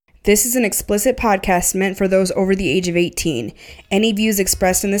This is an explicit podcast meant for those over the age of 18. Any views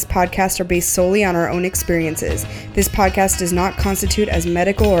expressed in this podcast are based solely on our own experiences. This podcast does not constitute as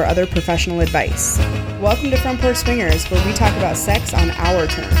medical or other professional advice. Welcome to Front Porch Swingers, where we talk about sex on our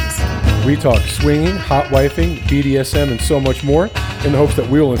terms. We talk swinging, hot wifing, BDSM, and so much more in the hopes that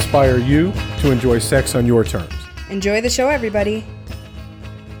we will inspire you to enjoy sex on your terms. Enjoy the show, everybody.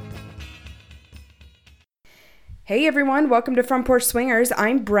 Hey everyone, welcome to Front Porch Swingers.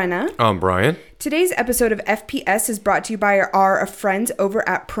 I'm Brenna. I'm Brian. Today's episode of FPS is brought to you by our friends over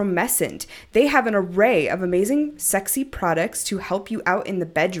at Promescent. They have an array of amazing, sexy products to help you out in the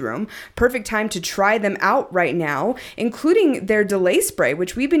bedroom. Perfect time to try them out right now, including their delay spray,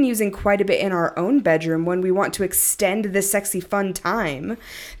 which we've been using quite a bit in our own bedroom when we want to extend this sexy fun time.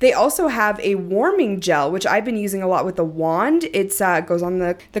 They also have a warming gel, which I've been using a lot with the wand. It goes on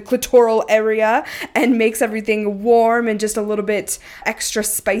the clitoral area and makes everything warm and just a little bit extra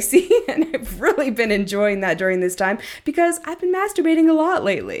spicy. And I've really been enjoying that during this time because I've been masturbating a lot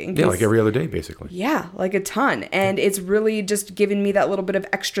lately. Yeah, like every other day, basically. Yeah, like a ton. And it's really just given me that little bit of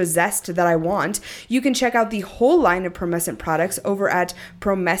extra zest that I want. You can check out the whole line of Promescent products over at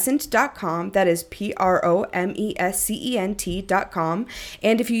promescent.com. That is promescent.com.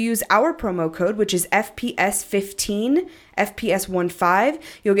 And if you use our promo code, which is FPS15, FPS15,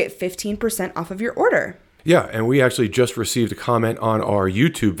 you'll get 15% off of your order. Yeah, and we actually just received a comment on our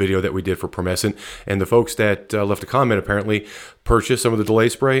YouTube video that we did for Promescent, and the folks that left a comment apparently purchased some of the delay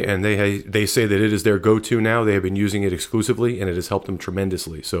spray, and they say that it is their go-to now. They have been using it exclusively, and it has helped them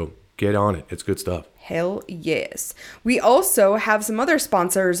tremendously. So get on it. It's good stuff. Hell yes. We also have some other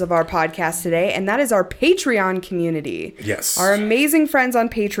sponsors of our podcast today, and that is our Patreon community. Yes. Our amazing friends on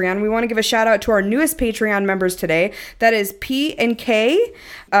Patreon. We want to give a shout out to our newest Patreon members today. That is P and K,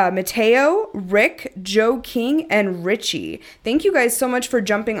 Mateo, Rick, Joe King, and Richie. Thank you guys so much for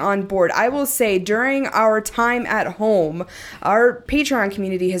jumping on board. I will say during our time at home, our Patreon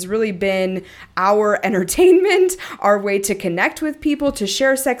community has really been our entertainment, our way to connect with people, to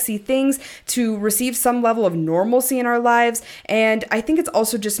share sexy things, to receive some level of normalcy in our lives. And I think it's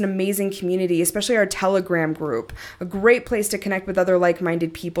also just an amazing community, especially our Telegram group, a great place to connect with other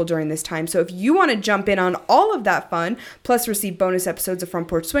like-minded people during this time. So if you want to jump in on all of that fun, plus receive bonus episodes of Front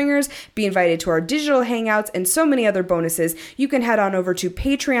Porch Swingers, be invited to our digital hangouts, and so many other bonuses, you can head on over to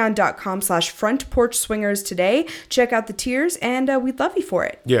patreon.com/frontporchswingers today. Check out the tiers, and we'd love you for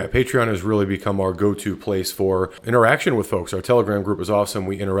it. Yeah, Patreon has really become our go-to place for interaction with folks. Our Telegram group is awesome.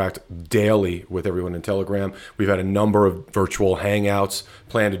 We interact daily with everyone in Telegram. We've had a number of virtual hangouts,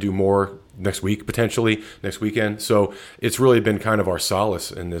 plan to do more next week, potentially next weekend. So it's really been kind of our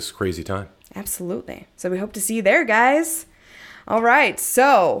solace in this crazy time. Absolutely. So we hope to see you there, guys. All right.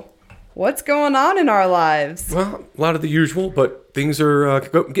 So what's going on in our lives? Well, a lot of the usual, but things are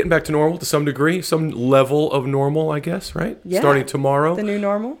getting back to normal to some degree, some level of normal, I guess, right? Yeah. Starting tomorrow. The new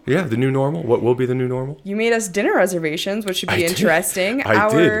normal? Yeah, the new normal. What will be the new normal? You made us dinner reservations, which should be interesting. I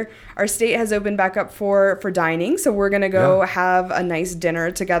did. Our state has opened back up for dining, so we're going to go have a nice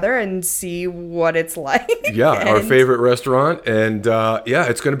dinner together and see what it's like. Yeah, our favorite restaurant, and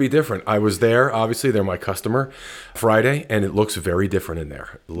it's going to be different. I was there, obviously, they're my customer Friday, and it looks very different in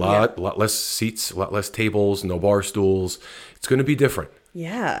there. A lot less seats, a lot less tables, no bar stools. It's going to be different.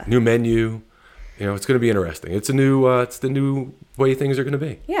 Yeah. New menu. You know, it's going to be interesting. It's the new way things are going to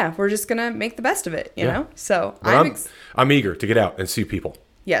be. Yeah, we're just going to make the best of it, you know? So I'm eager to get out and see people.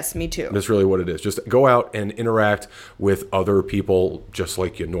 Yes, me too. That's really what it is. Just go out and interact with other people just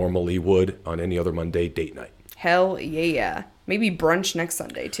like you normally would on any other Monday date night. Hell yeah. Maybe brunch next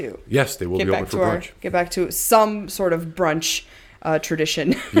Sunday too. Yes, they will be open for brunch. Get back to some sort of brunch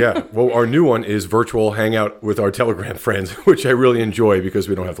tradition. Yeah. Well, our new one is virtual hangout with our Telegram friends, which I really enjoy because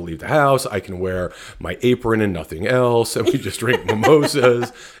we don't have to leave the house. I can wear my apron and nothing else, and we just drink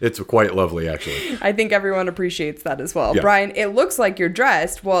mimosas. It's quite lovely, actually. I think everyone appreciates that as well. Yeah. Brian, it looks like you're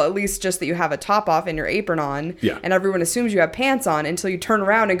dressed, well, at least just that you have a top off and your apron on, and everyone assumes you have pants on until you turn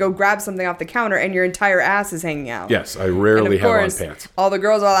around and go grab something off the counter and your entire ass is hanging out. Yes, I rarely have on pants. All the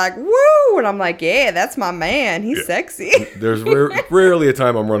girls are like, woo! And I'm like, yeah, that's my man. He's sexy. There's rarely a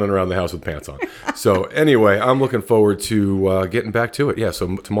time I'm running around the house with pants on. So anyway, I'm looking forward to getting back to it. Yeah,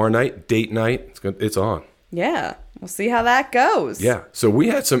 so tomorrow night, date night, it's on. Yeah, we'll see how that goes. Yeah, so we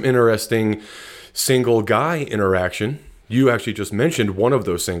had some interesting single guy interaction. You actually just mentioned one of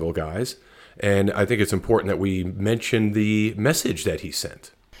those single guys, and I think it's important that we mention the message that he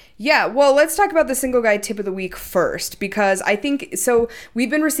sent. Yeah, well, let's talk about the single guy tip of the week first, because I think, so we've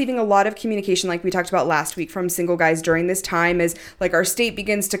been receiving a lot of communication, like we talked about last week, from single guys during this time as like our state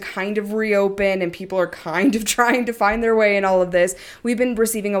begins to kind of reopen and people are kind of trying to find their way in all of this. We've been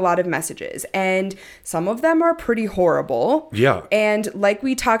receiving a lot of messages, and some of them are pretty horrible. Yeah. And like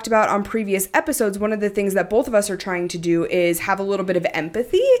we talked about on previous episodes, one of the things that both of us are trying to do is have a little bit of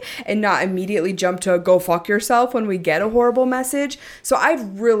empathy and not immediately jump to go fuck yourself when we get a horrible message. So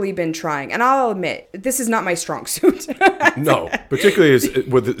I've really been trying, and I'll admit this is not my strong suit. No, particularly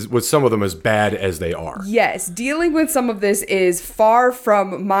with some of them as bad as they are. Yes, dealing with some of this is far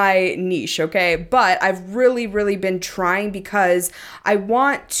from my niche, okay? But I've really been trying because I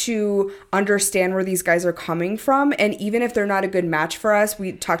want to understand where these guys are coming from, and even if they're not a good match for us,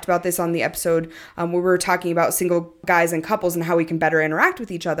 we talked about this on the episode where we were talking about single guys and couples and how we can better interact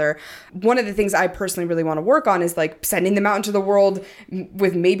with each other. One of the things I personally really want to work on is like sending them out into the world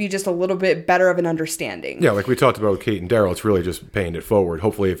with maybe just a little bit better of an understanding. Yeah, like we talked about with Kate and Daryl, it's really just paying it forward.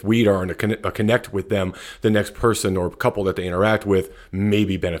 Hopefully, if we are in a connect with them, the next person or couple that they interact with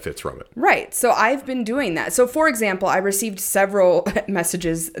maybe benefits from it. Right. So I've been doing that. So for example, I received several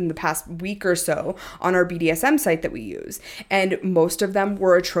messages in the past week or so on our BDSM site that we use, and most of them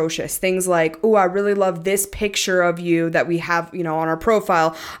were atrocious. Things like, oh, I really love this picture of you that we have, on our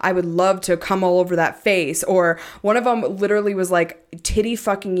profile. I would love to come all over that face. Or one of them literally was like, titty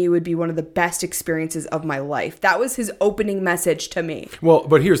fucking you would be one of the best experiences of my life. That was his opening message to me. Well,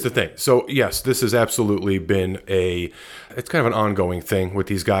 but here's the thing. So yes, this has absolutely been it's kind of an ongoing thing with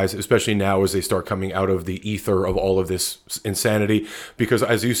these guys, especially now as they start coming out of the ether of all of this insanity. Because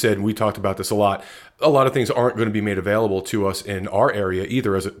as you said, we talked about this a lot of things aren't going to be made available to us in our area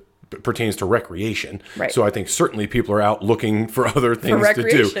either as it pertains to recreation. Right. So I think certainly people are out looking for other things to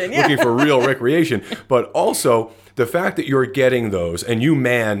do, looking for real recreation. But also the fact that you're getting those, and you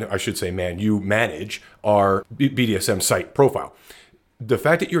manage our BDSM site profile. The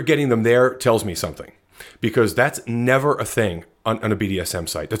fact that you're getting them there tells me something, because that's never a thing on a BDSM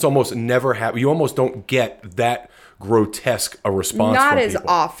site. That's almost never You almost don't get that grotesque a response not from as people.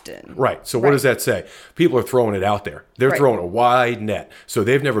 Often. Right. So what does that say? People are throwing it out there. They're throwing a wide net. So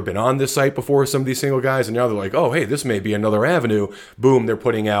they've never been on this site before, some of these single guys, and now they're like, oh, hey, this may be another avenue. Boom, they're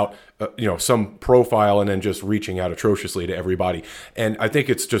putting out some profile and then just reaching out atrociously to everybody. And I think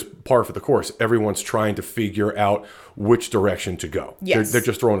it's just par for the course. Everyone's trying to figure out which direction to go. Yes. They're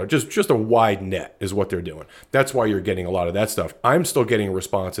just throwing just a wide net is what they're doing. That's why you're getting a lot of that stuff. I'm still getting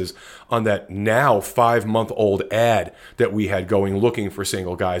responses on that now 5-month-old ad that we had going looking for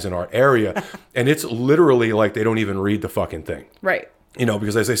single guys in our area. And it's literally like they don't even read the fucking thing. Right.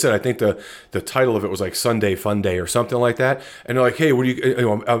 Because as I said, I think the title of it was like Sunday Fun Day or something like that. And they're like, hey, what do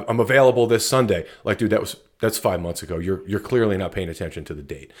you I'm available this Sunday. Like, dude, that's 5 months ago. You're clearly not paying attention to the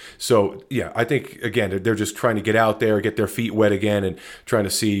date. So yeah, I think again, they're just trying to get out there, get their feet wet again, and trying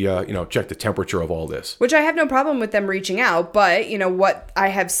to see, check the temperature of all this. Which I have no problem with them reaching out, but what I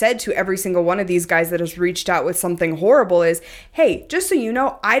have said to every single one of these guys that has reached out with something horrible is, hey, just so you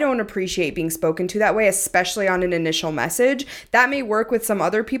know, I don't appreciate being spoken to that way, especially on an initial message. That may work with some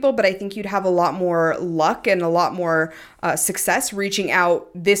other people, but I think you'd have a lot more luck and a lot more success reaching out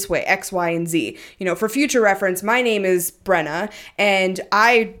this way, X, Y, and Z. For future reference, my name is Brenna, and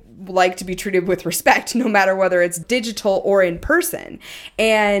I like to be treated with respect, no matter whether it's digital or in person.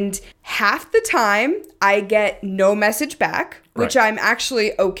 And half the time, I get no message back, which I'm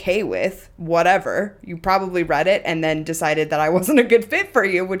actually okay with. Whatever. You probably read it and then decided that I wasn't a good fit for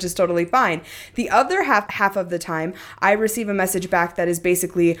you, which is totally fine. The other half of the time, I receive a message back that is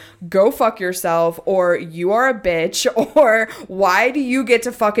basically, go fuck yourself, or you are a bitch, or why do you get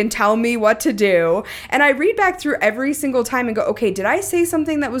to fucking tell me what to do? And I read back through every single time and go, okay, did I say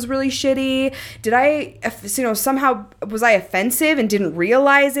something that was really shitty? Did I, somehow, was I offensive and didn't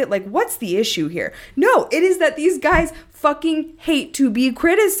realize it? Like, what's the issue here? No, it is that these guys fucking hate to be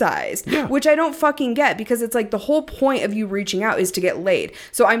criticized, which I don't fucking get, because it's like the whole point of you reaching out is to get laid.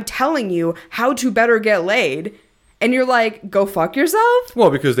 So I'm telling you how to better get laid, and you're like, go fuck yourself?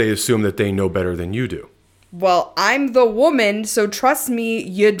 Well, because they assume that they know better than you do. Well, I'm the woman, so trust me,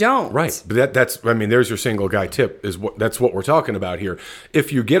 you don't. Right. But there's your single guy tip, that's what we're talking about here.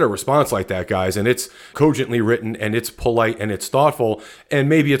 If you get a response like that, guys, and it's cogently written and it's polite and it's thoughtful, and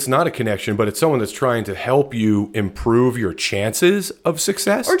maybe it's not a connection, but it's someone that's trying to help you improve your chances of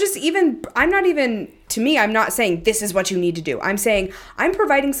success. Or just even, I'm not even to me, I'm not saying this is what you need to do. I'm saying I'm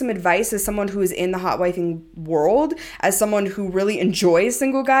providing some advice as someone who is in the hot wifing world, as someone who really enjoys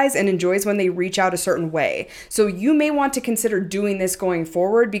single guys and enjoys when they reach out a certain way. So you may want to consider doing this going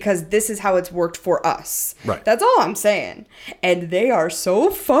forward because this is how it's worked for us. Right. That's all I'm saying. And they are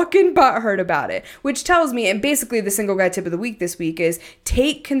so fucking butthurt about it, which tells me, and basically the single guy tip of the week this week is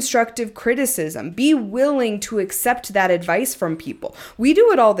take constructive criticism. Be willing to accept that advice from people. We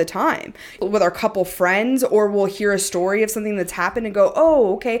do it all the time with our couple friends, or we'll hear a story of something that's happened and go,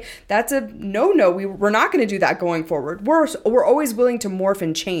 oh, okay, that's a no. We're not going to do that going forward. We're always willing to morph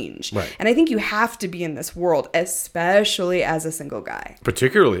and change. Right. And I think you have to be in this world, especially as a single guy.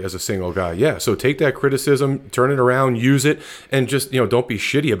 Particularly as a single guy, yeah. So take that criticism, turn it around, use it, and just, don't be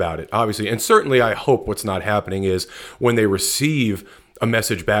shitty about it, obviously. And certainly I hope what's not happening is when they receive a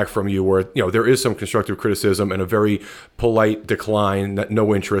message back from you where, there is some constructive criticism and a very polite decline,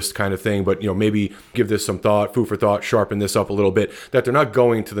 no interest kind of thing, but, maybe give this some thought, food for thought, sharpen this up a little bit, that they're not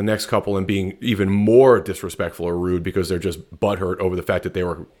going to the next couple and being even more disrespectful or rude because they're just butthurt over the fact that they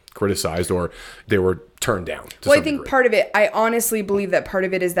were criticized or they were turned down. Well, I think part of it, I honestly believe that part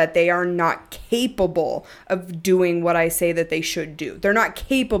of it is that they are not capable of doing what I say that they should do. They're not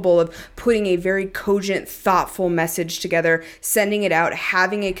capable of putting a very cogent, thoughtful message together, sending it out,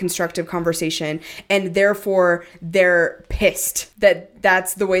 having a constructive conversation, and therefore they're pissed that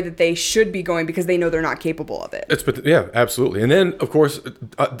that's the way that they should be going because they know they're not capable of it. Yeah, absolutely. And then, of course,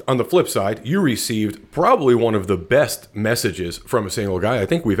 on the flip side, you received probably one of the best messages from a single guy I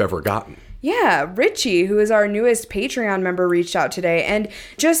think we've ever gotten. Yeah, Richie, who is our newest Patreon member, reached out today and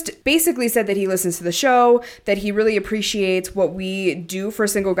just basically said that he listens to the show, that he really appreciates what we do for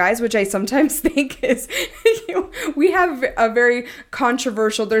single guys, which I sometimes think is, we have a very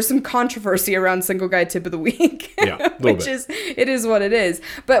controversial, there's some controversy around single guy tip of the week, yeah, which is, it is what it is.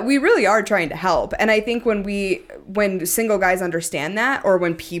 But we really are trying to help. And I think when single guys understand that, or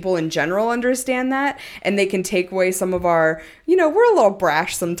when people in general understand that, and they can take away some of our, we're a little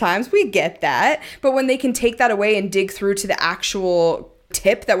brash sometimes, we get that, but when they can take that away and dig through to the actual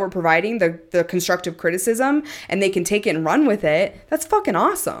tip that we're providing, the constructive criticism, and they can take it and run with it, that's fucking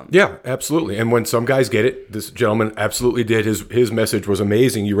awesome. Yeah, absolutely. And when some guys get it, this gentleman absolutely did. His message was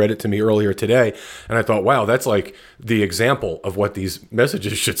amazing. You read it to me earlier today, and I thought, wow, that's like the example of what these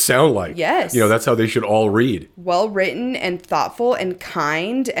messages should sound like. Yes. That's how they should all read. Well written and thoughtful and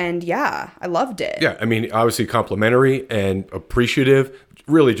kind, and yeah, I loved it. Yeah, I mean, obviously complimentary and appreciative.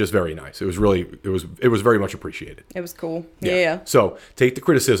 Really just very nice. It was very much appreciated. It was cool. Yeah. So take the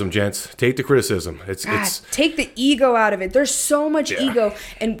criticism, gents. Take the criticism. It's take the ego out of it. There's so much ego,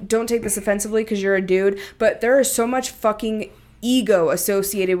 and don't take this offensively because you're a dude, but there is so much fucking ego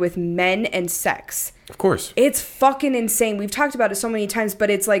associated with men and sex. Of course. It's fucking insane. We've talked about it so many times,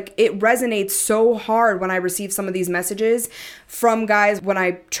 but it's like, it resonates so hard when I receive some of these messages from guys when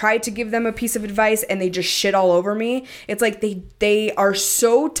I try to give them a piece of advice and they just shit all over me. It's like they are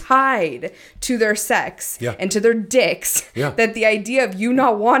so tied to their sex and to their dicks that the idea of you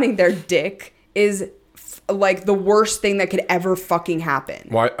not wanting their dick is like the worst thing that could ever fucking happen.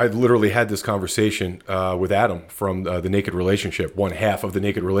 Well, I literally had this conversation with Adam from the Naked Relationship, one half of the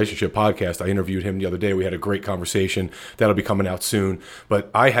Naked Relationship podcast. I interviewed him the other day. We had a great conversation that'll be coming out soon. But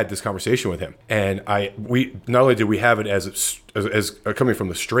I had this conversation with him, and we not only did we have it as coming from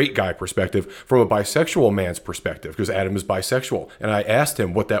the straight guy perspective, from a bisexual man's perspective, because Adam is bisexual. And I asked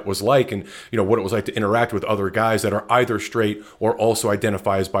him what that was like and, what it was like to interact with other guys that are either straight or also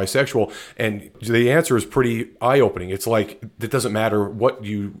identify as bisexual. And the answer is pretty eye-opening. It's like, it doesn't matter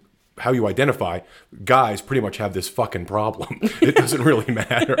how you identify, guys pretty much have this fucking problem. It doesn't really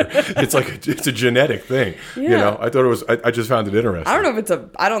matter. It's like it's a genetic thing. Yeah. I thought it was. I just found it interesting. I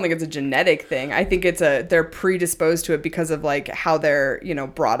don't think it's a genetic thing. I think they're predisposed to it because of like how they're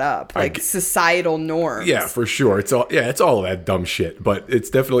brought up, like societal norms. Yeah, for sure. It's all that dumb shit. But it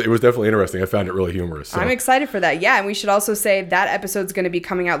was definitely interesting. I found it really humorous. So. I'm excited for that. Yeah, and we should also say that episode's going to be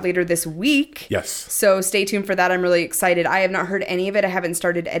coming out later this week. Yes. So stay tuned for that. I'm really excited. I have not heard any of it. I haven't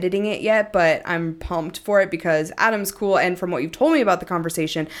started editing it yet, but I'm pumped for it because Adam's cool, and from what you've told me about the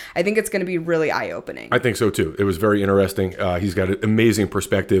conversation, I think it's going to be really eye-opening. I think so too. It was very interesting. He's got an amazing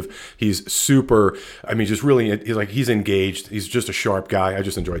perspective. He's super, just really, he's engaged. He's just a sharp guy. I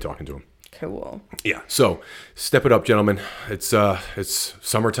just enjoy talking to him. Cool. Yeah. So step it up, gentlemen. It's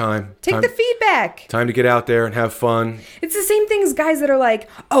summertime. Take the feedback. Time to get out there and have fun. It's the same thing as guys that are like,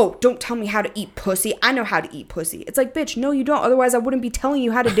 oh, don't tell me how to eat pussy. I know how to eat pussy. It's like, bitch, no, you don't. Otherwise, I wouldn't be telling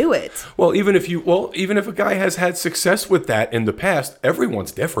you how to do it. Well, even if a guy has had success with that in the past,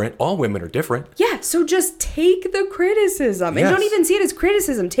 everyone's different. All women are different. Yeah. So just take the criticism, and don't even see it as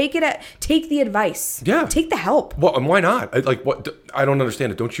criticism. Take the advice. Yeah. Take the help. Well, and why not? I don't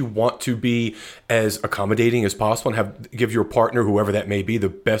understand it. Don't you want to be as accommodating as possible and give your partner, whoever that may be, the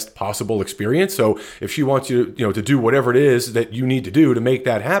best possible experience? So if she wants you, to do whatever it is that you need to do to make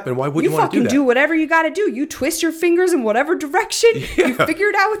that happen, why would you want to do that? You fucking do whatever you got to do. You twist your fingers in whatever direction. Yeah. You figure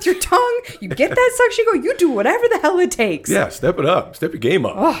it out with your tongue. You get that suction going. You do whatever the hell it takes. Yeah, step it up. Step your game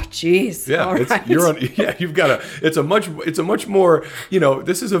up. Oh, jeez. Yeah, you've got to. It's a much more.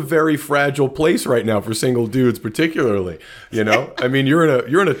 This is a very fragile place right now for single dudes, particularly. I mean,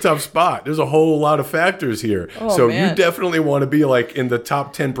 you're in a tough spot. There's a whole lot of factors here. Oh, so man. You definitely want to be like in the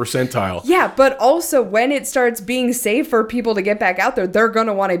top 10 percentile. Yeah, but also when it starts being safe for people to get back out there, they're going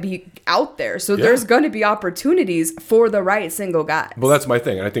to want to be out there. So there's going to be opportunities for the right single guys. Well, that's my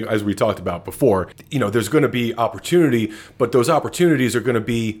thing. And I think as we talked about before, there's going to be opportunity, but those opportunities are going to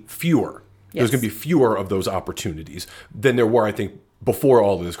be fewer. Yes. There's going to be fewer of those opportunities than there were, I think, before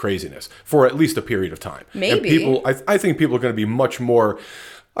all of this craziness, for at least a period of time. Maybe. And I think people are going to be much more,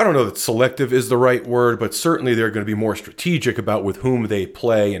 I don't know that selective is the right word, but certainly they're going to be more strategic about with whom they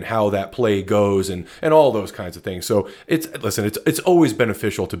play and how that play goes and all those kinds of things. So it's always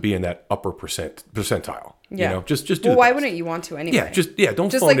beneficial to be in that upper percentile. Yeah. Just do. Well, why wouldn't you want to anyway? Don't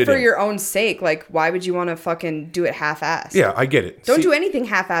just phone like it for in. your own sake. Like, why would you want to fucking do it half-assed? Yeah, I get it. Don't do anything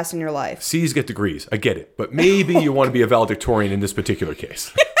half-assed in your life. C's get degrees. I get it. But maybe you want to be a valedictorian in this particular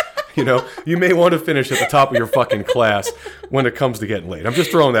case. You may want to finish at the top of your fucking class when it comes to getting laid. I'm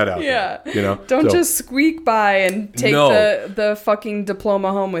just throwing that out there. Don't just squeak by and take the fucking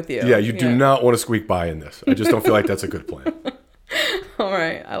diploma home with you. Yeah, you do not want to squeak by in this. I just don't feel like that's a good plan. All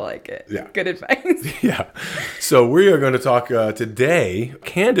right, I like it. Yeah. Good advice. Yeah. So we are going to talk today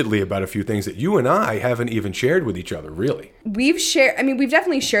candidly about a few things that you and I haven't even shared with each other, really. We've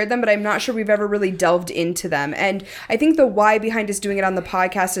definitely shared them, but I'm not sure we've ever really delved into them. And I think the why behind us doing it on the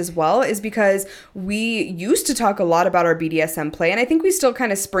podcast as well is because we used to talk a lot about our BDSM play, and I think we still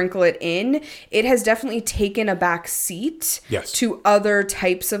kind of sprinkle it in. It has definitely taken a back seat to other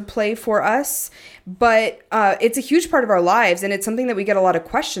types of play for us. But it's a huge part of our lives, and it's something that we get a lot of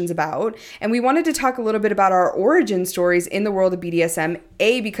questions about. And we wanted to talk a little bit about our origin stories in the world of BDSM,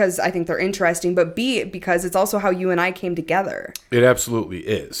 A, because I think they're interesting, but B, because it's also how you and I came together. It absolutely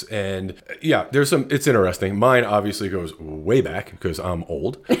is. And yeah, it's interesting. Mine obviously goes way back because I'm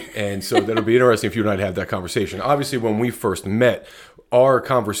old. And so that'll be interesting if you and I'd have that conversation. Obviously, when we first met, our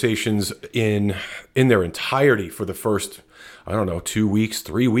conversations in their entirety for the first 2 weeks,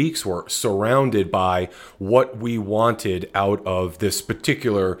 3 weeks, were surrounded by what we wanted out of this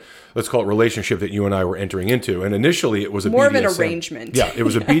particular, let's call it, relationship that you and I were entering into. And initially it was more BDSM, of an arrangement. Yeah, it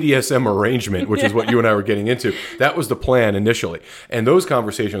was a BDSM arrangement, which is what you and I were getting into. That was the plan initially. And those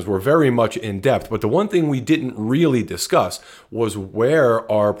conversations were very much in depth. But the one thing we didn't really discuss was where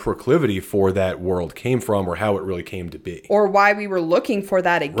our proclivity for that world came from, or how it really came to be. Or why we were looking for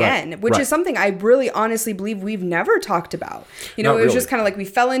that again, which is something I really honestly believe we've never talked about. It was just kind of like we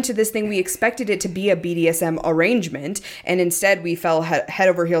fell into this thing. We expected it to be a BDSM arrangement, and instead we fell head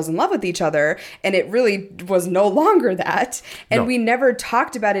over heels in love with each other, and it really was no longer that. And we never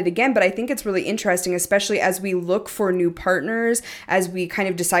talked about it again, but I think it's really interesting, especially as we look for new partners, as we kind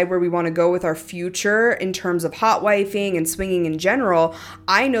of decide where we want to go with our future in terms of hot wifing and swinging in general.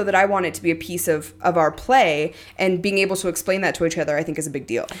 I know that I want it to be a piece of our play, and being able to explain that to each other, I think, is a big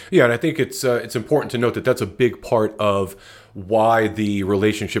deal. Yeah, and I think it's important to note that that's a big part of why the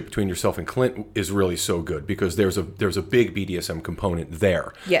relationship between yourself and Clint is really so good, because there's a big BDSM component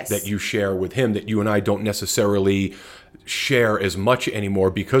there that you share with him that you and I don't necessarily share as much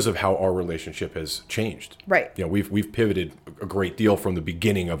anymore because of how our relationship has changed. Right. We've pivoted a great deal from the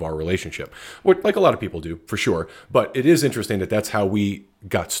beginning of our relationship, like a lot of people do, for sure. But it is interesting that that's how we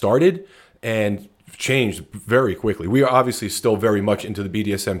got started and changed very quickly. We are obviously still very much into the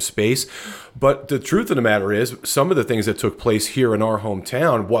BDSM space, but the truth of the matter is some of the things that took place here in our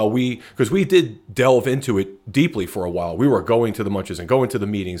hometown, because we did delve into it deeply for a while. We were going to the munches and going to the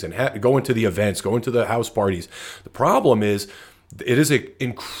meetings and going to the events, going to the house parties. The problem is it is an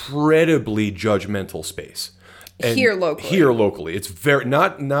incredibly judgmental space. And here locally, it's very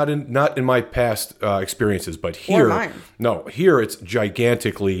not in my past experiences, but here, or mine. No, here it's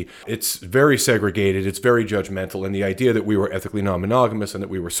gigantically. It's very segregated. It's very judgmental, and the idea that we were ethically non-monogamous and that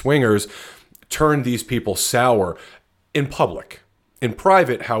we were swingers turned these people sour in public. In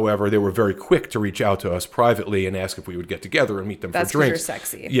private, however, they were very quick to reach out to us privately and ask if we would get together and meet them for drinks.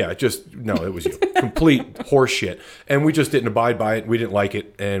 That's because you're sexy. Yeah, it was complete horseshit. And we just didn't abide by it. We didn't like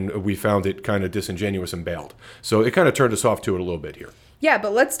it. And we found it kind of disingenuous and bailed. So it kind of turned us off to it a little bit here. Yeah,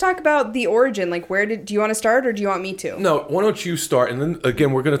 but let's talk about the origin. Like, do you want to start or do you want me to? No, why don't you start? And then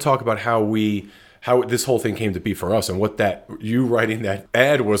again, we're going to talk about how this whole thing came to be for us and what that you writing that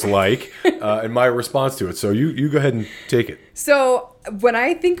ad was like and my response to it. So you go ahead and take it. So when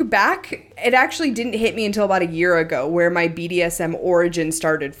I think back, it actually didn't hit me until about a year ago where my BDSM origin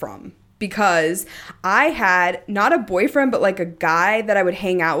started from. Because I had not a boyfriend, but like a guy that I would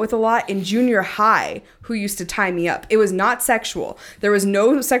hang out with a lot in junior high who used to tie me up. It was not sexual. There was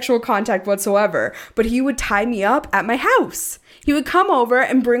no sexual contact whatsoever, but he would tie me up at my house. He would come over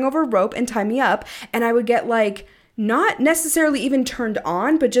and bring over rope and tie me up, and I would get like not necessarily even turned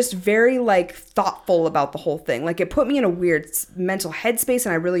on, but just very like thoughtful about the whole thing. Like it put me in a weird mental headspace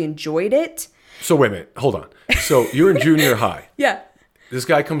and I really enjoyed it. So wait a minute, hold on. So you're in junior high. Yeah. This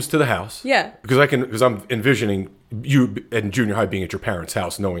guy comes to the house. Yeah. Because I'm envisioning you in junior high being at your parents'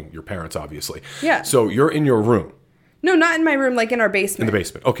 house, knowing your parents, obviously. Yeah. So you're in your room. No, not in my room, like in our basement. In the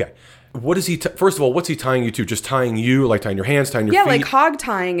basement. Okay. What is he, first of all, what's he tying you to? Just tying you, like tying your hands, tying your feet? Yeah, like hog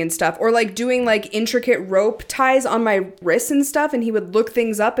tying and stuff. Or like doing like intricate rope ties on my wrists and stuff. And he would look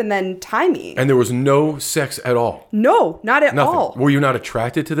things up and then tie me. And there was no sex at all? No, not at Nothing. all. Were you not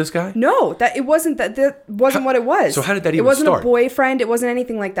attracted to this guy? No, that wasn't what it was. So how did that even start? It wasn't start? A boyfriend. It wasn't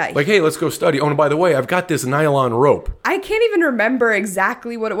anything like that. Like, hey, let's go study. Oh, and by the way, I've got this nylon rope. I can't even remember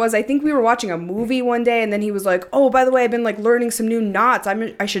exactly what it was. I think we were watching a movie one day and then he was like, oh, by the way, I've been like learning some new knots.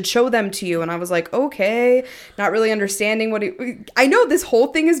 I should show them to you. And I was like, okay, not really understanding what I know this whole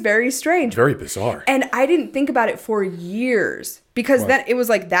thing is very strange. Very bizarre. And I didn't think about it for years. Because then it was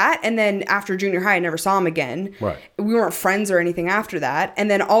like that, and then after junior high, I never saw him again. Right. We weren't friends or anything after that. And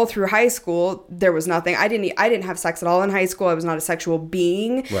then all through high school, there was nothing. I didn't have sex at all in high school. I was not a sexual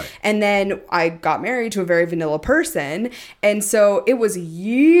being. Right. And then I got married to a very vanilla person. And so it was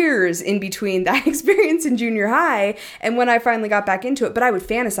years in between that experience in junior high and when I finally got back into it. But I would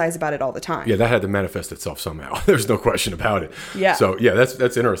fantasize about it all the time. Yeah, that had to manifest itself somehow. There's no question about it. Yeah. So yeah,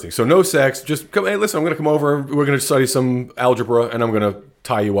 that's interesting. So no sex. Just come. Hey, listen, I'm going to come over. We're going to study some algebra. And I'm going to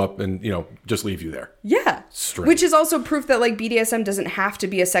tie you up and, just leave you there. Yeah. Strange. Which is also proof that like BDSM doesn't have to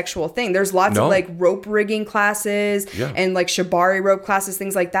be a sexual thing. There's lots of like rope rigging classes and like shibari rope classes,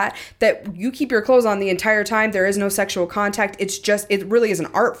 things like that you keep your clothes on the entire time. There is no sexual contact. It really is an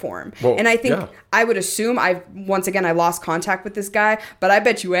art form. Well, and I think I would assume I lost contact with this guy, but I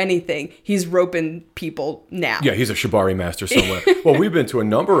bet you anything he's roping people now. Yeah, he's a shibari master somewhere. Well, we've been to a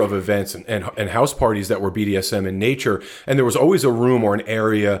number of events and house parties that were BDSM in nature, and there was always a room or an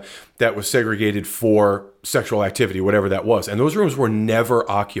area that was segregated for sexual activity, whatever that was. And those rooms were never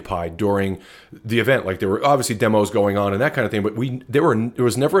occupied during the event. Like there were obviously demos going on and that kind of thing, but there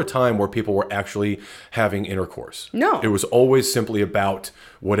was never a time where people were actually having intercourse. No. It was always simply about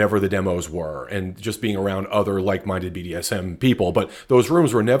whatever the demos were and just being around other like-minded BDSM people. But those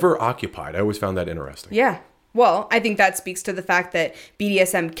rooms were never occupied. I always found that interesting. Yeah. Well, I think that speaks to the fact that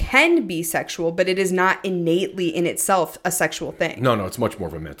BDSM can be sexual, but it is not innately in itself a sexual thing. No, it's much more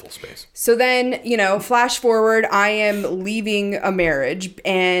of a mental space. So then, flash forward, I am leaving a marriage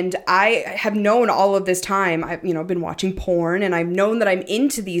and I have known all of this time, I've, been watching porn and I've known that I'm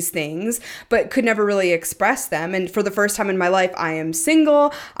into these things, but could never really express them. And for the first time in my life, I am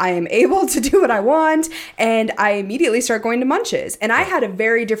single, I am able to do what I want, and I immediately start going to munches. And I had a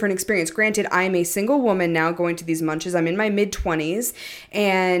very different experience. Granted, I am a single woman now going to these munches. I'm in my mid-20s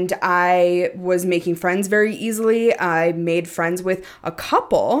and I was making friends very easily. I made friends with a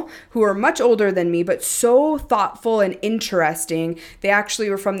couple who are much older than me, but so thoughtful and interesting. They actually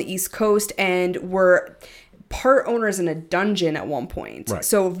were from the East Coast and were part owners in a dungeon at one point. Right.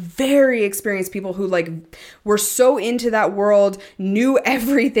 So very experienced people who were so into that world, knew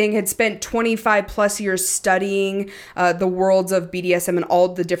everything, had spent 25 plus years studying the worlds of BDSM and all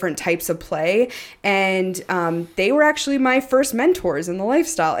the different types of play. And they were actually my first mentors in the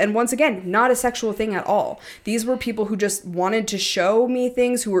lifestyle. And once again, not a sexual thing at all. These were people who just wanted to show me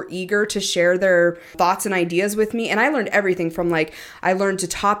things, who were eager to share their thoughts and ideas with me. And I learned everything from I learned to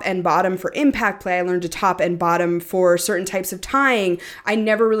top and bottom for impact play. I learned to top and bottom for certain types of tying. I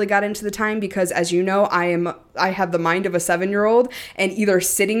never really got into the tying because, as you know, I have the mind of a 7-year-old, and either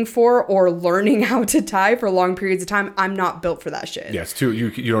sitting for or learning how to tie for long periods of time, I'm not built for that shit. Yes, you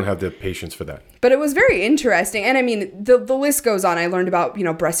don't have the patience for that. But it was very interesting. And I mean, the list goes on. I learned about,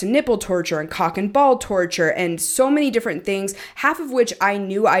 breast and nipple torture and cock and ball torture and so many different things, half of which I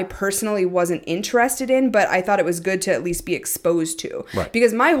knew I personally wasn't interested in, but I thought it was good to at least be exposed to. Right.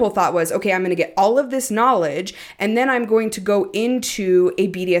 Because my whole thought was, okay, I'm going to get all of this knowledge and then I'm going to go into a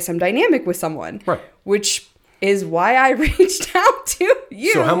BDSM dynamic with someone. Right. Which is why I reached out to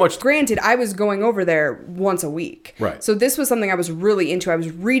you. So how much? Granted, I was going over there once a week. Right. So this was something I was really into. I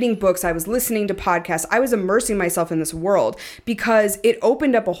was reading books. I was listening to podcasts. I was immersing myself in this world because it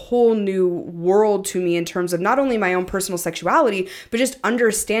opened up a whole new world to me in terms of not only my own personal sexuality, but just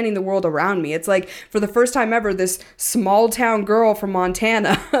understanding the world around me. It's like for the first time ever, this small town girl from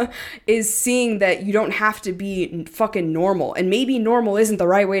Montana is seeing that you don't have to be fucking normal. And maybe normal isn't the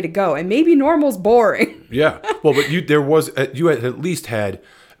right way to go. And maybe normal's boring. Yeah. Well, but you had at least had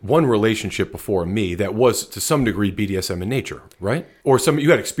one relationship before me that was to some degree BDSM in nature, right? Or you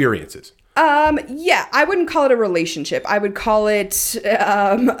had experiences. Yeah, I wouldn't call it a relationship. I would call it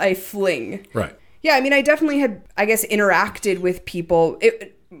a fling. Right. Yeah, I mean, I definitely had, I guess, interacted with people.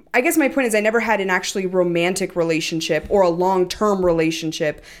 I guess my point is I never had an actually romantic relationship or a long-term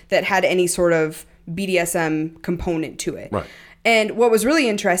relationship that had any sort of BDSM component to it. Right. And what was really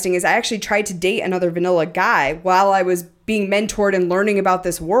interesting is I actually tried to date another vanilla guy while I was being mentored and learning about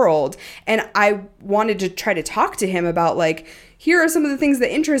this world. And I wanted to try to talk to him about, like, here are some of the things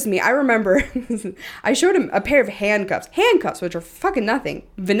that interest me. I remember I showed him a pair of handcuffs. Handcuffs, which are fucking nothing.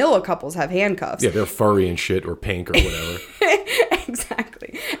 Vanilla couples have handcuffs. Yeah, they're furry and shit or pink or whatever.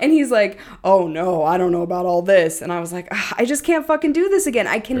 Exactly. And he's like, oh no, I don't know about all this. And I was like, I just can't fucking do this again.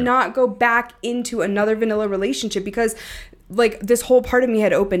 I cannot go back into another vanilla relationship because like this whole part of me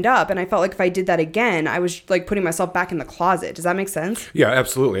had opened up and I felt like if I did that again, I was like putting myself back in the closet. Does that make sense? Yeah,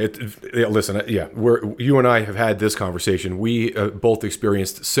 absolutely. Listen, you and I have had this conversation. We both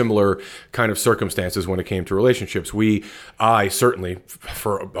experienced similar kind of circumstances when it came to relationships. I certainly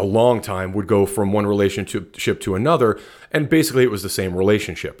for a long time would go from one relationship to another, and basically it was the same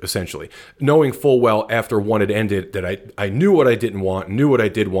relationship, essentially. Knowing full well after one had ended that I knew what I didn't want, knew what I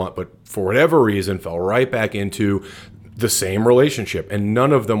did want, but for whatever reason fell right back into the same relationship, and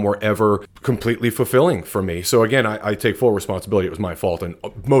none of them were ever completely fulfilling for me. So again, I take full responsibility. It was my fault in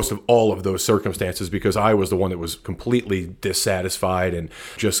most of all of those circumstances because I was the one that was completely dissatisfied and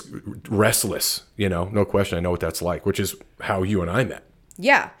just restless, no question. I know what that's like, which is how you and I met.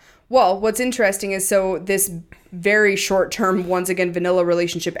 Yeah. Well, what's interesting is so this very short-term, once again, vanilla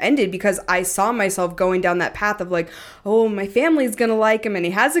relationship ended because I saw myself going down that path of like, oh, my family's going to like him and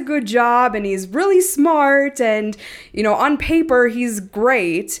he has a good job and he's really smart and, on paper, he's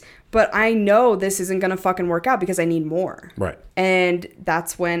great. But I know this isn't going to fucking work out because I need more. Right. And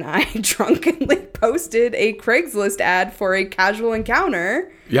that's when I drunkenly posted a Craigslist ad for a casual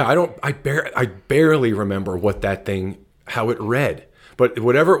encounter. Yeah, I barely remember how it read. But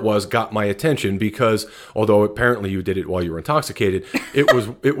whatever it was got my attention because although apparently you did it while you were intoxicated, it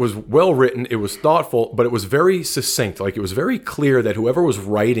was well written, it was thoughtful, but it was very succinct. Like it was very clear that whoever was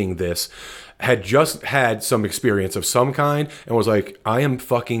writing this had just had some experience of some kind and was like, I am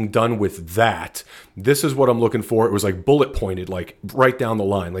fucking done with that. This is what I'm looking for. It was like bullet pointed, like right down the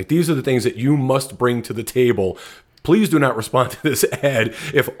line. Like these are the things that you must bring to the table. Please do not respond to this ad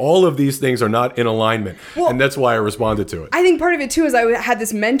if all of these things are not in alignment. Well, and that's why I responded to it. I think part of it too is I had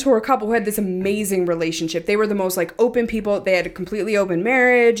this mentor couple who had this amazing relationship. They were the most like open people. They had a completely open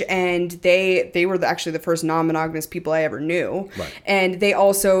marriage and they were actually the first non-monogamous people I ever knew. Right. And they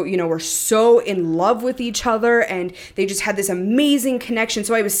also, were so in love with each other and they just had this amazing connection.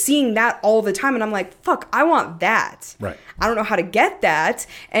 So I was seeing that all the time and I'm like, fuck, I want that. Right. I don't know how to get that.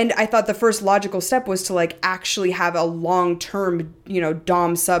 And I thought the first logical step was to like actually have a long-term,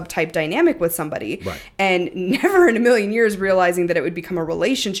 dom sub type dynamic with somebody. Right. And never in a million years realizing that it would become a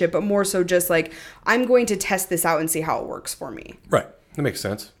relationship, but more so just like, I'm going to test this out and see how it works for me. Right. That makes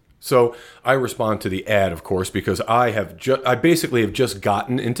sense. So I respond to the ad, of course, because I basically have just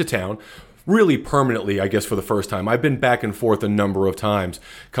gotten into town really permanently, I guess, for the first time. I've been back and forth a number of times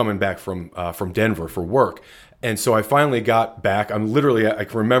coming back from Denver for work. And so I finally got back. I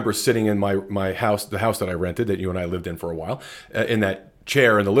can remember sitting in my house, the house that I rented, that you and I lived in for a while, in that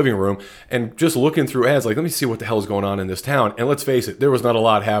chair in the living room, and just looking through ads, like, let me see what the hell is going on in this town. And let's face it, there was not a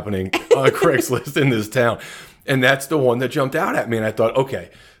lot happening on Craigslist in this town. And that's the one that jumped out at me. And I thought, okay,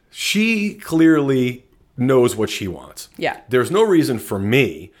 she clearly knows what she wants. Yeah. There's no reason for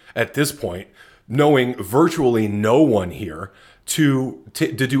me at this point, knowing virtually no one here, to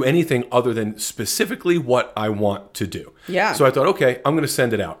do anything other than specifically what I want to do. Yeah. So I thought, okay, I'm going to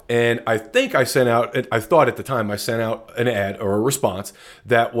send it out. And I think I thought at the time I sent out an ad or a response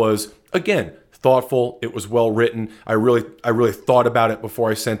that was, again, thoughtful. It was well written. I really thought about it before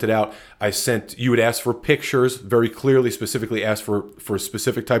I sent it out. You had asked for pictures, very clearly, specifically asked for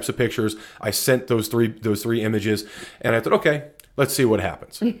specific types of pictures. I sent those three images and I thought, okay, let's see what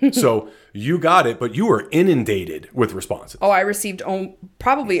happens. So you got it, but you were inundated with responses. Oh, I received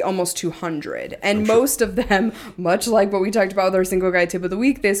probably almost 200. And most of them, much like what we talked about with our single guy tip of the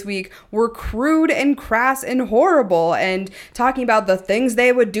week this week, were crude and crass and horrible and talking about the things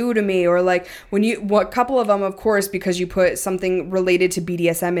they would do to me. Or like a couple of them, of course, because you put something related to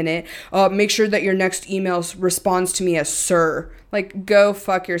BDSM in it, make sure that your next email responds to me as sir. Like, go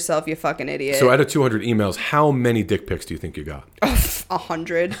fuck yourself, you fucking idiot. So out of 200 emails, how many dick pics do you think you got?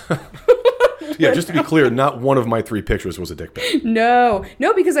 100. Yeah, just to be clear, not one of my 3 pictures was a dick pic. No,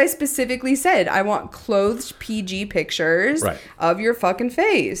 because I specifically said I want clothed PG pictures of your fucking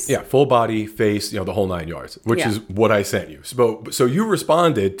face. Yeah, full body, face, the whole 9 yards, which is what I sent you. So you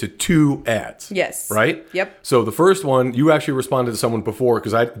responded to 2 ads. Yes. Right? Yep. So the first one, you actually responded to someone before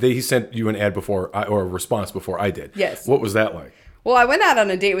because he sent you an ad before or a response before I did. Yes. What was that like? Well, I went out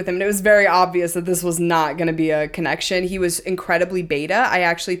on a date with him, and it was very obvious that this was not going to be a connection. He was incredibly beta. I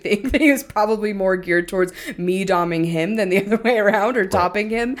actually think that he was probably more geared towards me doming him than the other way around, or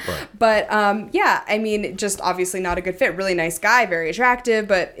topping him. Right. But yeah, I mean, just obviously not a good fit. Really nice guy, very attractive,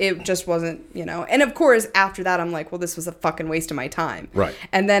 but it just wasn't, And of course, after that, I'm like, well, this was a fucking waste of my time. Right.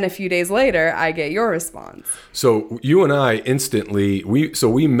 And then a few days later, I get your response. So you and I instantly,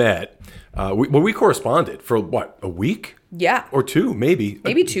 we met, we corresponded for what, a week? Yeah. Or 2, maybe.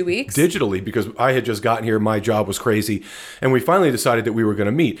 Maybe 2 weeks. Digitally, because I had just gotten here, my job was crazy, and we finally decided that we were going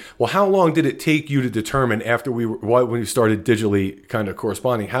to meet. Well, how long did it take you to determine after when we started digitally kind of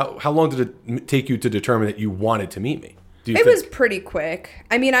corresponding, how long did it take you to determine that you wanted to meet me? It was pretty quick.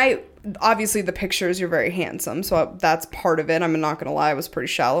 I mean, obviously the pictures, you're very handsome, so that's part of it. I'm not gonna lie, I was pretty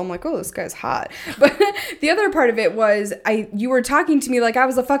shallow. I'm like, oh, this guy's hot. But the other part of it was you were talking to me like I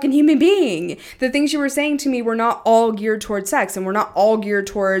was a fucking human being. The things you were saying to me were not all geared towards sex, and were not all geared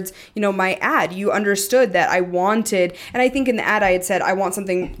towards, my ad. You understood that I wanted, and I think in the ad I had said I want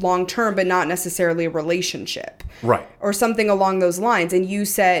something long term, but not necessarily a relationship. Right. Or something along those lines. And you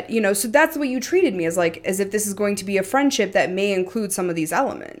said, so that's the way you treated me, as if this is going to be a friendship that may include some of these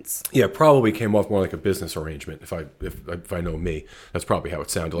elements. Yeah, probably came off more like a business arrangement. If I know me, that's probably how it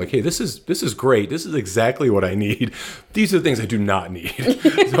sounded. Like, hey, this is great. This is exactly what I need. These are the things I do not need.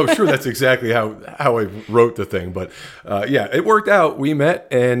 So I'm sure that's exactly how I wrote the thing. But yeah, it worked out. We met,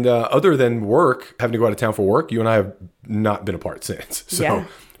 and other than work, having to go out of town for work, you and I have not been apart since. So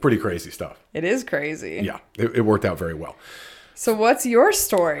pretty crazy stuff. It is crazy. Yeah, it worked out very well. So what's your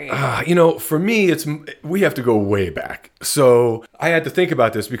story? For me, we have to go way back. So I had to think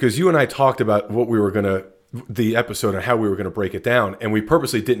about this because you and I talked about the episode and how we were going to break it down, and we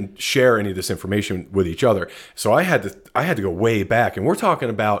purposely didn't share any of this information with each other. So I had to go way back, and we're talking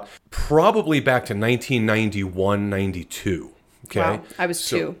about probably back to 1991, 92. Okay. Wow, I was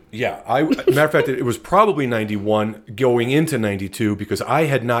 2. Yeah. Matter of fact, it was probably 91 going into 92 because I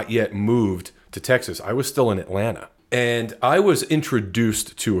had not yet moved to Texas. I was still in Atlanta. And I was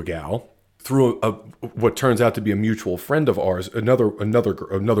introduced to a gal through what turns out to be a mutual friend of ours, another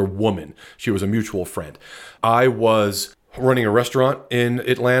woman. She was a mutual friend. I was running a restaurant in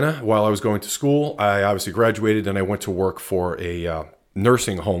Atlanta while I was going to school. I obviously graduated and I went to work for a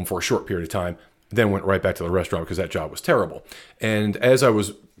nursing home for a short period of time. Then went right back to the restaurant because that job was terrible. And as I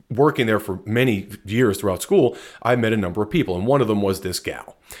was working there for many years throughout school, I met a number of people. And one of them was this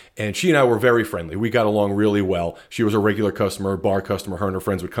gal. And she and I were very friendly. We got along really well. She was a regular customer, bar customer. Her and her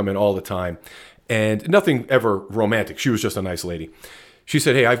friends would come in all the time. And nothing ever romantic. She was just a nice lady. She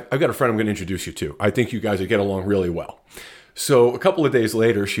said, hey, I've got a friend I'm going to introduce you to. I think you guys would get along really well. So a couple of days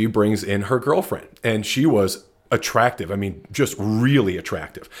later, she brings in her girlfriend. And she was attractive. I mean, just really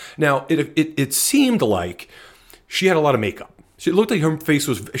attractive. Now, it seemed like she had a lot of makeup. She looked like her face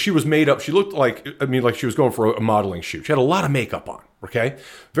she was made up. She looked like she was going for a modeling shoot. She had a lot of makeup on, okay?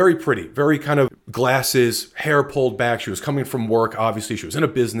 Very pretty, very kind of glasses, hair pulled back. She was coming from work. Obviously, she was in a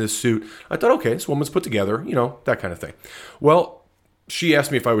business suit. I thought, okay, this woman's put together, that kind of thing. Well, she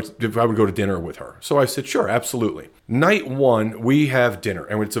asked me if I would go to dinner with her. So I said, sure, absolutely. Night 1, we have dinner,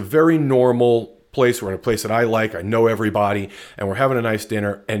 and it's a very normal place. We're in a place that I like. I know everybody, and we're having a nice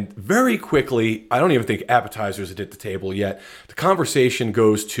dinner. And very quickly, I don't even think appetizers had hit the table yet. The conversation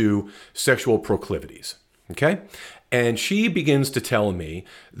goes to sexual proclivities. Okay, and she begins to tell me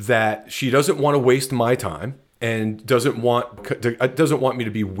that she doesn't want to waste my time and doesn't want me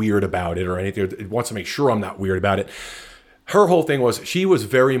to be weird about it or anything. It wants to make sure I'm not weird about it. Her whole thing was she was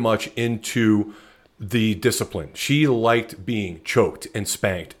very much into the discipline. She liked being choked and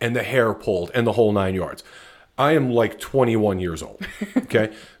spanked and the hair pulled and the whole 9 yards. I am like 21 years old.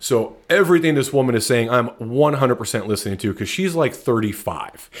 Okay. So everything this woman is saying, I'm 100% listening to because she's like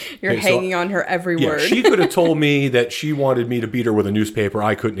 35. You're hanging on her every word. She could have told me that she wanted me to beat her with a newspaper.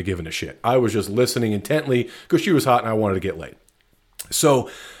 I couldn't have given a shit. I was just listening intently because she was hot and I wanted to get laid. So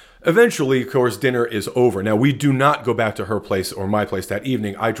eventually, of course, dinner is over. Now, we do not go back to her place or my place that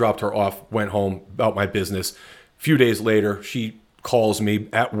evening. I dropped her off, went home about my business. A few days later, she calls me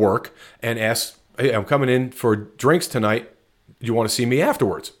at work and asks, hey, I'm coming in for drinks tonight. Do you want to see me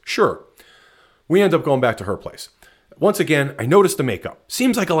afterwards? Sure. We end up going back to her place. Once again, I noticed the makeup.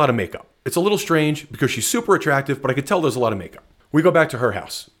 Seems like a lot of makeup. It's a little strange because she's super attractive, but I could tell there's a lot of makeup. We go back to her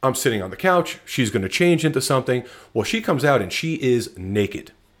house. I'm sitting on the couch. She's going to change into something. Well, she comes out and she is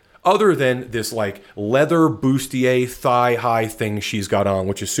naked. Other than this like leather bustier thigh high thing she's got on,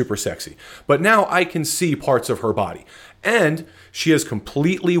 which is super sexy. But now I can see parts of her body. And she has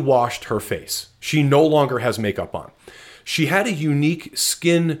completely washed her face. She no longer has makeup on. She had a unique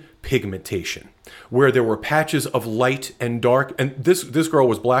skin pigmentation where there were patches of light and dark. And this girl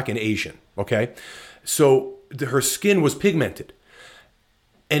was black and Asian, okay? So her skin was pigmented.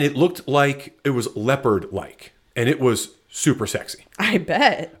 And it looked like it was leopard-like. And it was super sexy. I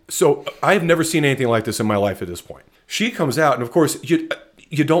bet. So I've never seen anything like this in my life at this point. She comes out, and of course,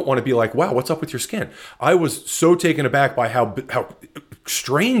 you don't want to be like, wow, what's up with your skin? I was so taken aback by how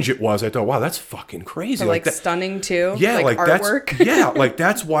strange it was. I thought, wow, that's fucking crazy. Like that, stunning too. Yeah, like artwork.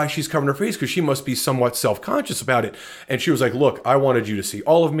 That's why she's covering her face, because she must be somewhat self-conscious about it. And she was like, look, I wanted you to see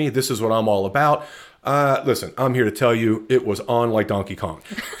all of me. This is what I'm all about. Listen, I'm here to tell you it was on like Donkey Kong.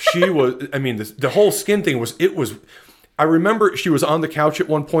 She was, I mean, the whole skin thing was, I remember she was on the couch at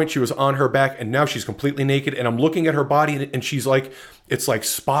one point, she was on her back, and now she's completely naked, and I'm looking at her body, and she's like, it's like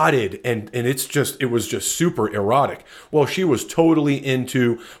spotted, and it was just super erotic. Well, she was totally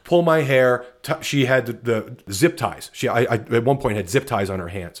into pull my hair. She had the zip ties. I at one point had zip ties on her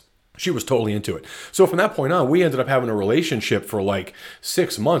hands. She was totally into it. So from that point on, we ended up having a relationship for like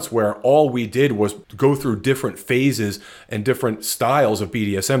 6 months where all we did was go through different phases and different styles of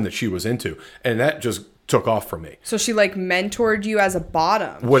BDSM that she was into. And that just took off for me. So she like mentored you as a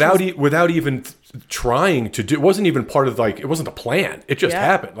bottom. Without even trying to do, it wasn't even part of like, it wasn't a plan. It just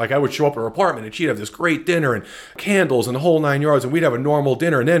happened. Like I would show up at her apartment and she'd have this great dinner and candles and the whole 9 yards, and we'd have a normal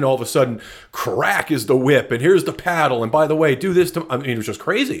dinner, and then all of a sudden, crack is the whip, and here's the paddle, and by the way, do this to, I mean, it was just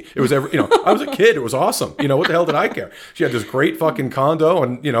crazy. It was I was a kid. It was awesome. What the hell did I care? She had this great fucking condo,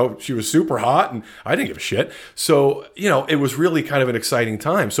 and she was super hot, and I didn't give a shit. So, it was really kind of an exciting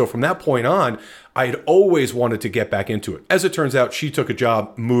time. So from that point on, I had always wanted to get back into it. As it turns out, she took a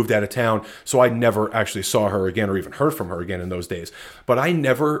job, moved out of town, so I never actually saw her again or even heard from her again in those days. But I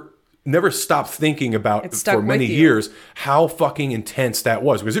never stopped thinking about, for many years, how fucking intense that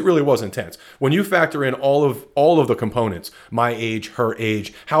was, because it really was intense. When you factor in all of the components, my age, her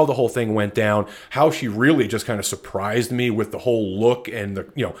age, how the whole thing went down, how she really just kind of surprised me with the whole look, and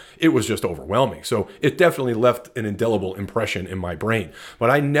it was just overwhelming. So it definitely left an indelible impression in my brain. But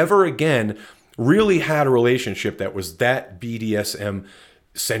I never again really had a relationship that was that BDSM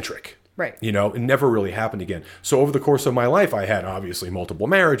centric. Right. It never really happened again. So over the course of my life, I had obviously multiple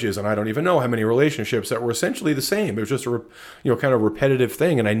marriages, and I don't even know how many relationships that were essentially the same. It was just a kind of repetitive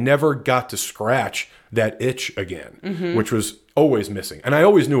thing, and I never got to scratch that itch again, which was always missing. And I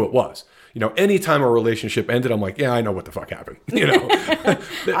always knew it was. Anytime a relationship ended, I'm like, yeah, I know what the fuck happened.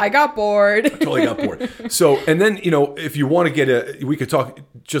 I got bored. Totally got bored. So, and then, if you want to we could talk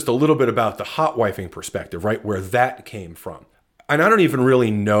just a little bit about the hot wifing perspective, right? Where that came from. And I don't even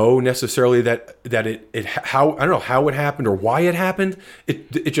really know necessarily that how, I don't know how it happened or why it happened.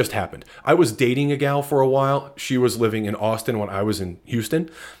 It just happened. I was dating a gal for a while. She was living in Austin when I was in Houston,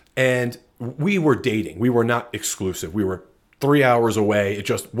 and we were dating. We were not exclusive. We were 3 hours away. It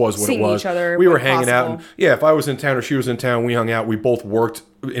just was what Seeing it was. Each other we were hanging possible. out. And, if I was in town or she was in town, we hung out. We both worked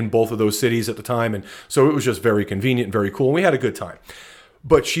in both of those cities at the time. And so it was just very convenient and very cool. And we had a good time.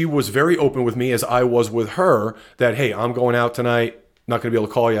 But she was very open with me, as I was with her, that, hey, I'm going out tonight. Not going to be able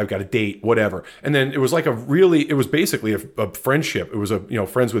to call you. I've got a date, whatever. And then it was like it was basically a friendship. It was a,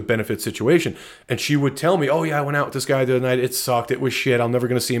 friends with benefits situation. And she would tell me, oh yeah, I went out with this guy the other night. It sucked. It was shit. I'm never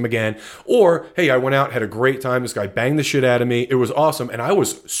going to see him again. Or, hey, I went out, had a great time. This guy banged the shit out of me. It was awesome. And I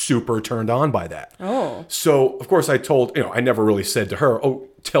was super turned on by that. Oh. So of course I told, I never really said to her, oh,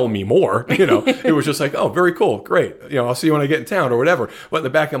 tell me more. It was just like, oh, very cool. Great. I'll see you when I get in town or whatever. But in the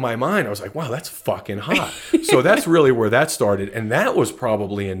back of my mind, I was like, wow, that's fucking hot. So that's really where that started. And that was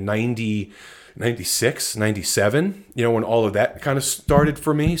probably in 96, 97, when all of that kind of started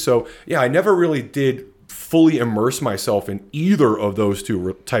for me. So yeah, I never really did fully immerse myself in either of those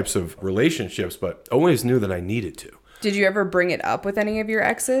two types of relationships, but always knew that I needed to. Did you ever bring it up with any of your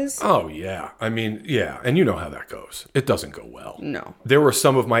exes? Oh, yeah. I mean, yeah. And you know how that goes. It doesn't go well. No. There were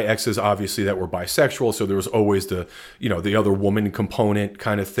some of my exes, obviously, that were bisexual. So there was always the, the other woman component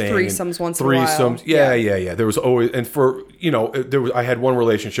kind of thing. Threesomes once in a while. Threesomes. Yeah. There was always, and for, I had one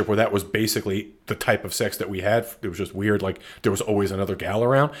relationship where that was basically the type of sex that we had. It was just weird. Like there was always another gal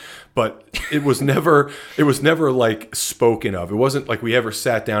around, but it was never like spoken of. It wasn't like we ever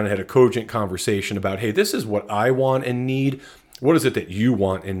sat down and had a cogent conversation about, hey, this is what I want and need. What is it that you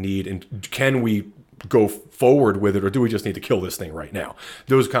want and need? And can we go forward with it, or do we just need to kill this thing right now?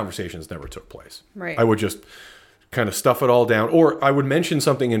 Those conversations never took place. Right. I would just kind of stuff it all down, or I would mention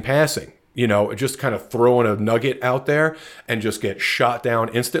something in passing, just kind of throwing a nugget out there and just get shot down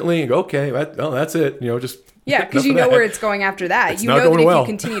instantly and go, okay, that's it. Just yeah, because you know where it's going after that. It's you not know that if going well. you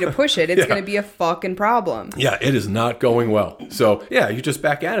continue to push it, it's Yeah. going to be a fucking problem. Yeah, it is not going well. So yeah, you just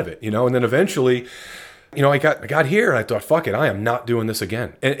back out of it, and then eventually, I got here and I thought, fuck it, I am not doing this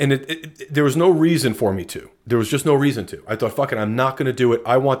again. And there was no reason for me to. There was just no reason to. I thought, fuck it, I'm not going to do it.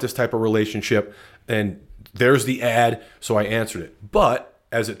 I want this type of relationship. And there's the ad, so I answered it. But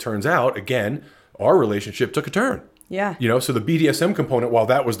as it turns out, again, our relationship took a turn. Yeah. So the BDSM component, while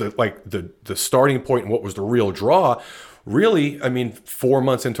that was the starting point and what was the real draw, really, 4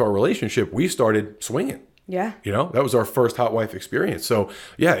 months into our relationship, we started swinging. Yeah. That was our first hot wife experience. So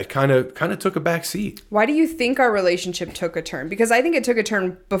yeah, it kind of took a back seat. Why do you think our relationship took a turn? Because I think it took a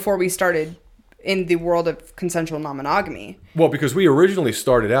turn before we started in the world of consensual non-monogamy. Well, because we originally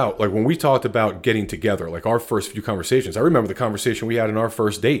started out, like when we talked about getting together, like our first few conversations, I remember the conversation we had in our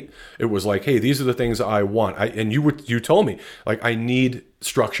first date. It was like, hey, these are the things I want. And you told me, like, I need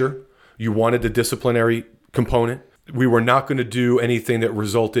structure. You wanted the disciplinary component. We were not going to do anything that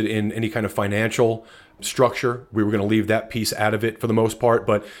resulted in any kind of financial structure. We were going to leave that piece out of it for the most part,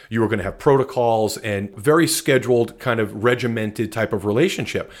 but you were going to have protocols and very scheduled, kind of regimented type of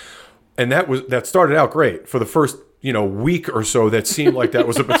relationship. And that started out great for the first, week or so. That seemed like that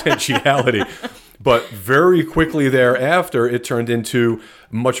was a potentiality. But very quickly thereafter, it turned into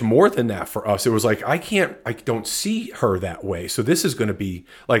much more than that for us. It was like, I don't see her that way. So this is going to be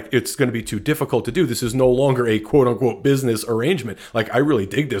like, it's going to be too difficult to do. This is no longer a quote unquote business arrangement. Like, I really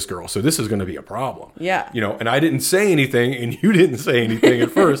dig this girl. So this is going to be a problem. Yeah. And I didn't say anything and you didn't say anything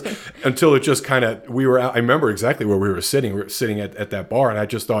at first until it just kind of, I remember exactly where we were sitting. We were sitting at that bar and I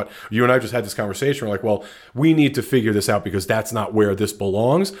just thought, you and I just had this conversation. We're like, well, we need to figure this out because that's not where this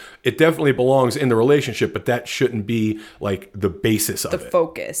belongs. It definitely belongs in the relationship, but that shouldn't be like the basis of it.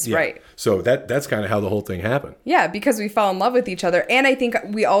 Focus, Yeah. right? So that's kind of how the whole thing happened. Yeah, because we fell in love with each other, and I think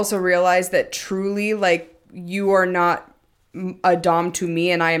we also realized that truly, like, you are not a dom to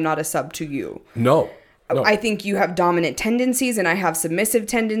me, and I am not a sub to you. No. I think you have dominant tendencies, and I have submissive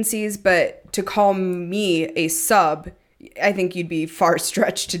tendencies, but to call me a sub, I think you'd be far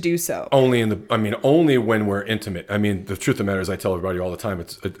stretched to do so. Only when we're intimate. The truth of the matter is I tell everybody all the time,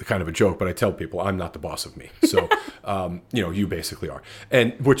 it's kind of a joke, but I tell people I'm not the boss of me. So, you basically are.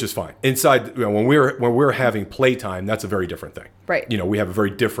 And which is fine. Inside, when we're having playtime, that's a very different thing. Right. We have a very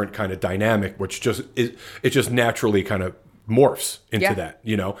different kind of dynamic, which it just naturally kind of morphs into that,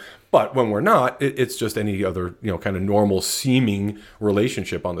 But when we're not, it's just any other, kind of normal seeming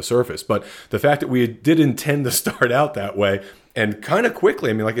relationship on the surface. But the fact that we did intend to start out that way, and kind of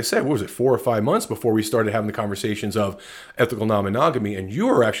quickly, like I said, what was it, 4 or 5 months before we started having the conversations of ethical non-monogamy, and you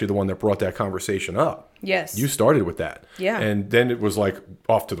were actually the one that brought that conversation up. Yes. You started with that. Yeah. And then it was like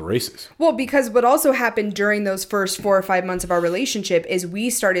off to the races. Well, because what also happened during those first 4 or 5 months of our relationship is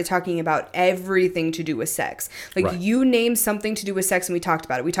we started talking about everything to do with sex. Like, Right. You named something to do with sex and we talked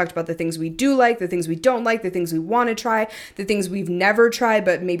about it. We talked about the things we do like, the things we don't like, the things we want to try, the things we've never tried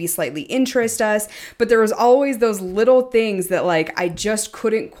but maybe slightly interest us. But there was always those little things that, like, I just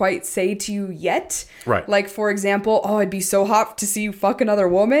couldn't quite say to you yet. Right. Like, for example, oh, I'd be so hot to see you fuck another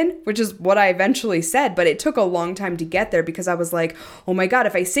woman, which is what I eventually said. But it took a long time to get there because I was like, oh my God,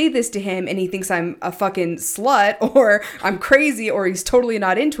 if I say this to him and he thinks I'm a fucking slut or I'm crazy or he's totally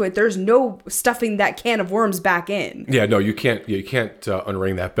not into it, there's no stuffing that can of worms back in. Yeah, no, you can't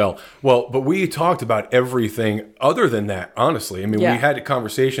unring that bell. Well, but we talked about everything other than that, honestly. We had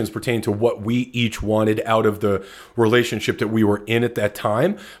conversations pertaining to what we each wanted out of the relationship that we were in at that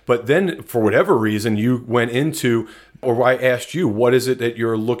time. But then for whatever reason, you went into, or I asked you, what is it that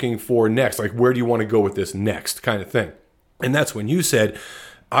you're looking for next? Like, where do you want to go with this next kind of thing? And that's when you said,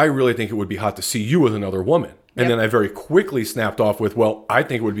 I really think it would be hot to see you with another woman. And then I very quickly snapped off with, well, I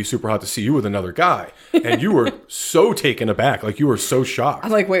think it would be super hot to see you with another guy. And you were so taken aback. Like, you were so shocked.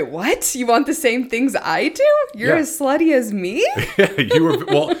 I'm like, wait, what? You want the same things I do? You're as slutty as me? Yeah,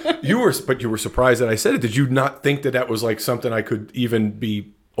 you were surprised that I said it. Did you not think that was like something I could even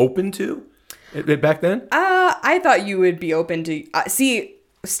be open to back then? I thought you would be open to, see,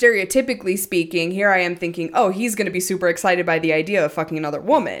 stereotypically speaking, here I am thinking, oh, he's going to be super excited by the idea of fucking another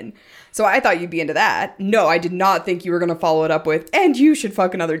woman. So I thought you'd be into that. No, I did not think you were going to follow it up with, and you should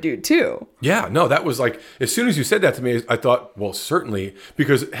fuck another dude too. Yeah, no, that was like, as soon as you said that to me, I thought, well, certainly,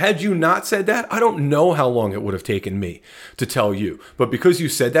 because had you not said that, I don't know how long it would have taken me to tell you. But because you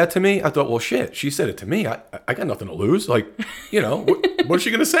said that to me, I thought, well, shit, she said it to me. I got nothing to lose. Like, what is she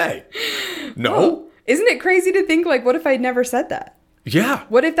going to say? No. Oh, isn't it crazy to think, like, what if I'd never said that? Yeah.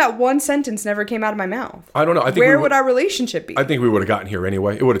 What if that one sentence never came out of my mouth? I don't know. I think Where would our relationship be? I think we would have gotten here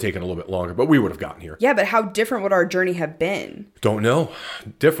anyway. It would have taken a little bit longer, but we would have gotten here. Yeah, but how different would our journey have been? Don't know.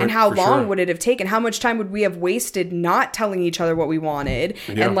 Different. And how long would it have taken? How much time would we have wasted not telling each other what we wanted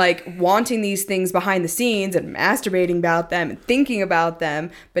and like wanting these things behind the scenes and masturbating about them and thinking about them,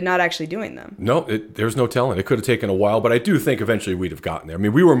 but not actually doing them? No, there's no telling. It could have taken a while, but I do think eventually we'd have gotten there. I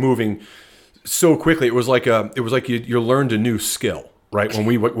mean, we were moving so quickly. It was like you learned a new skill. Right,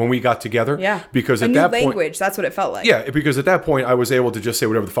 when we got together, because at that point, language, that's what it felt like. Yeah, because at that point I was able to just say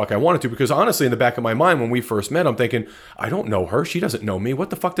whatever the fuck I wanted to. Because honestly, in the back of my mind, when we first met, I'm thinking, I don't know her, she doesn't know me. What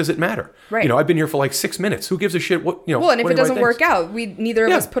the fuck does it matter? Right. I've been here for like 6 minutes. Who gives a shit? Well, and if it doesn't work out, neither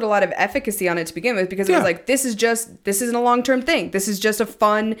of us put a lot of efficacy on it to begin with, because it was like, this isn't a long-term thing. This is just a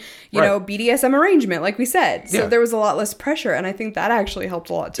fun, BDSM arrangement, like we said. So there was a lot less pressure, and I think that actually helped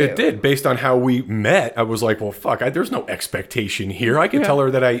a lot too. It did, based on how we met. I was like, well, fuck, there's no expectation here. I can tell her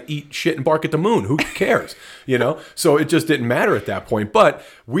that I eat shit and bark at the moon. Who cares? So it just didn't matter at that point. But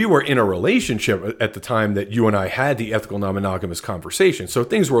we were in a relationship at the time that you and I had the ethical non-monogamous conversation. So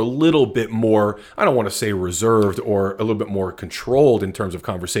things were a little bit more, I don't want to say reserved, or a little bit more controlled in terms of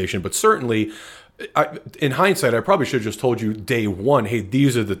conversation, but certainly in hindsight, I probably should have just told you day one, hey,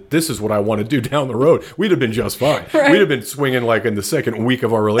 this is what I want to do down the road. We'd have been just fine. Right. We'd have been swinging like in the second week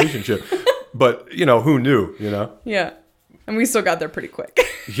of our relationship. But, who knew, Yeah. And we still got there pretty quick.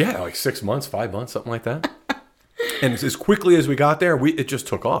 Yeah, like 6 months, 5 months, something like that. And as quickly as we got there, it just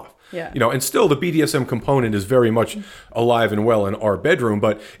took off. Yeah. And still the BDSM component is very much alive and well in our bedroom,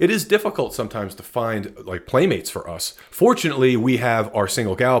 but it is difficult sometimes to find like playmates for us. Fortunately, we have our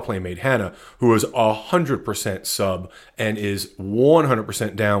single gal playmate, Hannah, who is 100% sub and is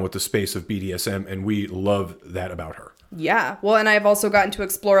 100% down with the space of BDSM, and we love that about her. Yeah. Well, and I've also gotten to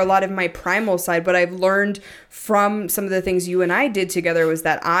explore a lot of my primal side. What I've learned from some of the things you and I did together was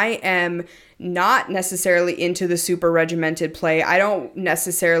that I am not necessarily into the super regimented play. I don't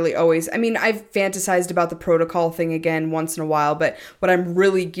necessarily always, I've fantasized about the protocol thing again once in a while, but what I'm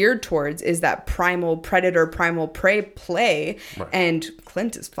really geared towards is that primal predator, primal prey play. Right. And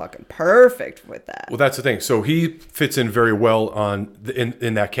Clint is fucking perfect with that. Well, that's the thing. So he fits in very well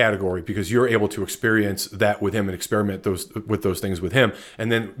in that category, because you're able to experience that with him and experiment with those things with him.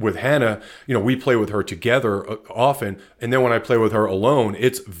 And then with Hannah, we play with her together often. And then when I play with her alone,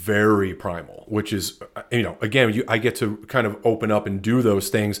 it's very primal, which is, again, I get to kind of open up and do those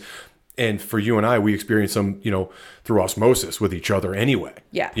things. And for you and I, we experience them, through osmosis with each other anyway.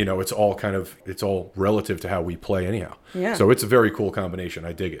 Yeah. It's all relative to how we play anyhow. Yeah. So it's a very cool combination.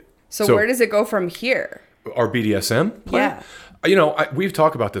 I dig it. So where does it go from here? Our BDSM play? Yeah. We've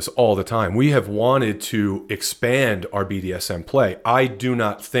talked about this all the time. We have wanted to expand our BDSM play. I do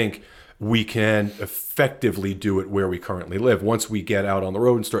not think we can effectively do it where we currently live. Once we get out on the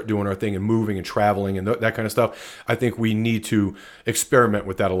road and start doing our thing and moving and traveling and that kind of stuff, I think we need to experiment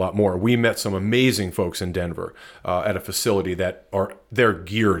with that a lot more. We met some amazing folks in Denver at a facility that they're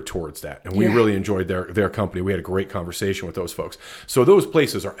geared towards that. And we really enjoyed their company. We had a great conversation with those folks. So those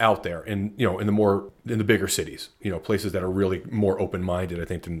places are out there in the bigger cities, places that are really more open-minded, I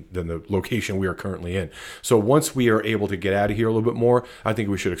think, than the location we are currently in. So once we are able to get out of here a little bit more, I think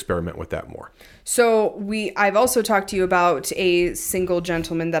we should experiment with that more. So I've also talked to you about a single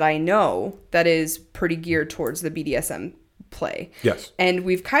gentleman that I know that is pretty geared towards the BDSM play. Yes. And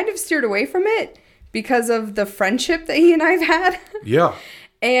we've kind of steered away from it because of the friendship that he and I've had. Yeah.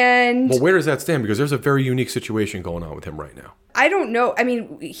 And well, where does that stand? Because there's a very unique situation going on with him right now. I don't know.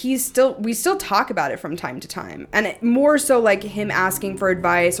 We still talk about it from time to time. And more so like him asking for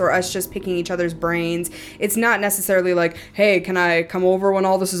advice or us just picking each other's brains. It's not necessarily like, hey, can I come over when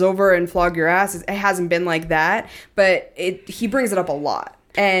all this is over and flog your ass? It hasn't been like that. But he brings it up a lot.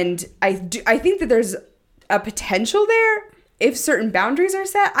 And I think that there's a potential there if certain boundaries are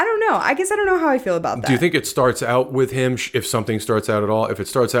set, I don't know. I guess I don't know how I feel about that. Do you think it starts out with him, if something starts out at all, if it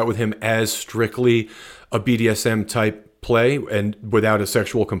starts out with him as strictly a BDSM type play and without a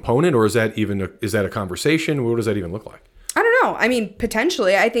sexual component, or is that a conversation? What does that even look like? I don't know. I mean,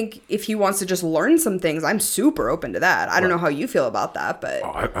 potentially. I think if he wants to just learn some things, I'm super open to that. I don't know how you feel about that, but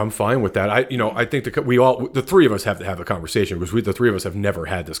I'm fine with that. I think the three of us have to have a conversation, because the three of us have never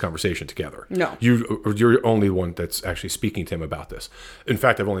had this conversation together. No. You're the only one that's actually speaking to him about this. In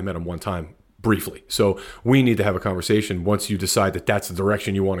fact, I've only met him one time briefly. So we need to have a conversation once you decide that that's the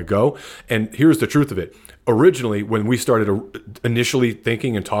direction you want to go. And here's the truth of it. Originally, when we started initially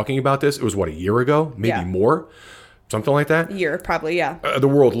thinking and talking about this, it was a year ago, maybe more. Something like that? Year, probably, yeah. The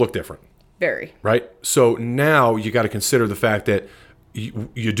world looked different. Very. Right? So now you got to consider the fact that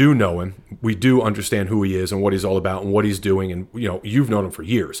you do know him. We do understand who he is and what he's all about and what he's doing. And, you've known him for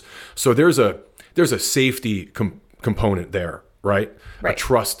years. So there's a safety component there, right? A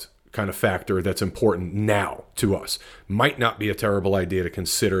trust kind of factor that's important now to us. Might not be a terrible idea to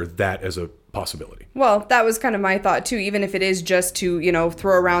consider that as a possibility. Well, that was kind of my thought too, even if it is just to,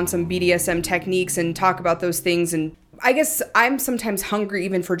 throw around some BDSM techniques and talk about those things. And I guess I'm sometimes hungry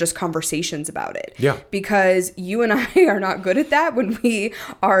even for just conversations about it. Yeah. Because you and I are not good at that. When we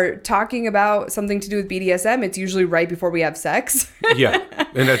are talking about something to do with BDSM, it's usually right before we have sex. Yeah.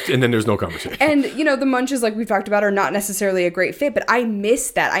 And then there's no conversation. And, the munches, like we've talked about, are not necessarily a great fit, but I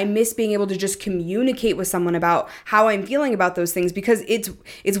miss that. I miss being able to just communicate with someone about how I'm feeling about those things, because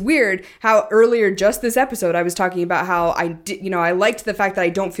it's weird how earlier, just this episode, I was talking about how I liked the fact that I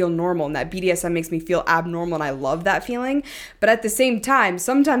don't feel normal and that BDSM makes me feel abnormal, and I love that feeling. But at the same time,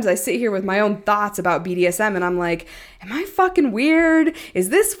 sometimes I sit here with my own thoughts about BDSM and I'm like, am I fucking weird? Is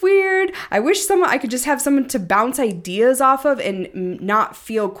this weird? I wish I could just have someone to bounce ideas off of and not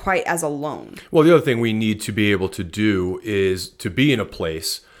feel quite as alone. Well, the other thing we need to be able to do is to be in a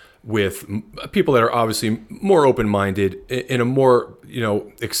place with people that are obviously more open-minded, in a more,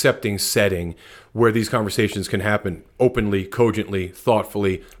 accepting setting where these conversations can happen openly, cogently,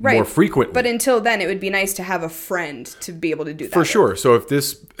 thoughtfully, more frequently. But until then, it would be nice to have a friend to be able to do that. For sure. So if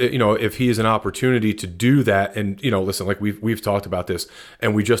this, if he is an opportunity to do that, and, listen, like we've talked about this,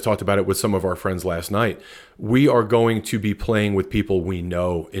 and we just talked about it with some of our friends last night, we are going to be playing with people we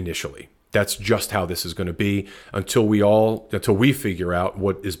know initially. That's just how this is going to be until we figure out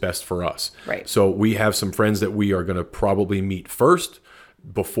what is best for us. Right. So we have some friends that we are going to probably meet first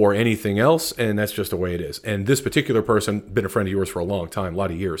before anything else, and that's just the way it is. And this particular person, been a friend of yours for a long time, a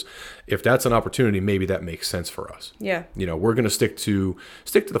lot of years. If that's an opportunity, maybe that makes sense for us. Yeah. We're going to stick to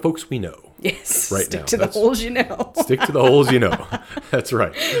the folks we know. Yes. Right. Stick to the holes you know. Stick to the holes you know. That's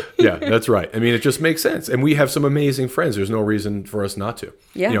right. Yeah, that's right. I mean, it just makes sense. And we have some amazing friends. There's no reason for us not to.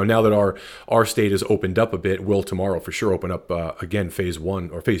 Yeah. Now that our state has opened up a bit, we'll tomorrow for sure open up again phase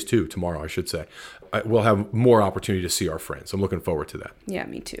 1 or phase 2 tomorrow, I should say. We'll have more opportunity to see our friends. I'm looking forward to that. Yeah,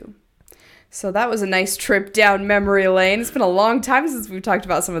 me too. So that was a nice trip down memory lane. It's been a long time since we've talked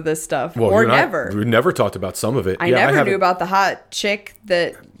about some of this stuff. Well, or never. We've never talked about some of it. I never knew about the hot chick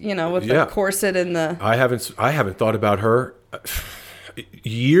that, with the corset and the... I haven't thought about her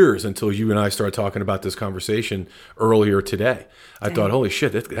years until you and I started talking about this conversation earlier today. I thought, holy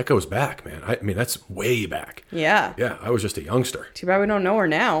shit, that goes back, man. I mean, that's way back. Yeah. Yeah, I was just a youngster. Too bad we don't know her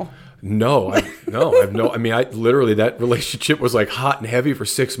now. I literally, that relationship was like hot and heavy for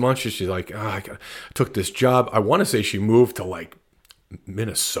 6 months. She's like, I took this job. I want to say she moved to like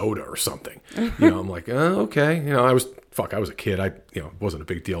Minnesota or something. I'm like, okay. I was a kid. It wasn't a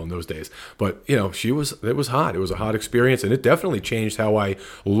big deal in those days, but it was hot. It was a hot experience, and it definitely changed how I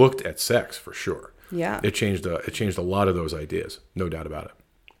looked at sex for sure. Yeah. It changed a lot of those ideas. No doubt about it.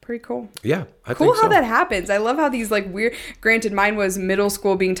 Pretty cool. Yeah, I cool think so. How that happens. I love how these like weird. Granted, mine was middle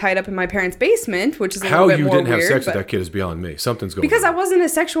school being tied up in my parents' basement, which is a little bit more weird. How you didn't have sex with that kid is beyond me. Something's going on. Because I wasn't a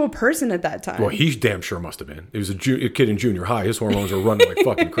sexual person at that time. Well, he damn sure must have been. He was a kid in junior high. His hormones were running like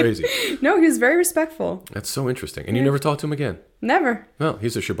fucking crazy. No, he was very respectful. That's so interesting. And you never talked to him again? Never. Well,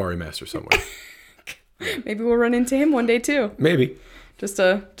 he's a shibari master somewhere. Maybe we'll run into him one day too. Maybe. Just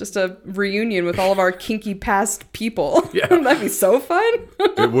a reunion with all of our kinky past people. Yeah. That'd be so fun.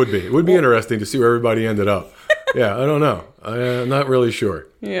 It would be. It would be interesting to see where everybody ended up. Yeah, I don't know. I'm not really sure.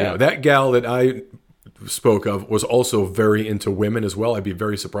 Yeah. That gal that I spoke of was also very into women as well. I'd be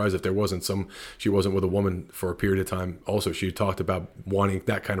very surprised if she wasn't with a woman for a period of time. Also, she talked about wanting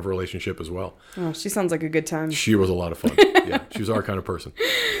that kind of relationship as well. Oh, she sounds like a good time. She was a lot of fun. Yeah, she was our kind of person.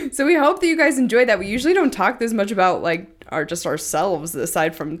 So we hope that you guys enjoyed that. We usually don't talk this much about like just ourselves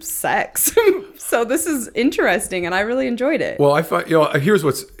aside from sex. So this is interesting, and I really enjoyed it. Well, I find,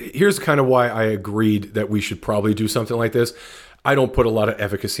 here's kind of why I agreed that we should probably do something like this. I don't put a lot of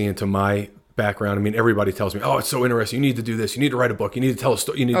efficacy into my background. I mean, everybody tells me, "Oh, it's so interesting. You need to do this. You need to write a book. You need to tell a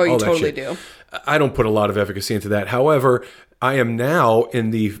story. You need all that totally shit." do. I don't put a lot of efficacy into that. However, I am now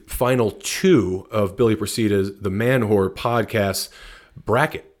in the final 2 of Billy Procita's The Man Whore podcast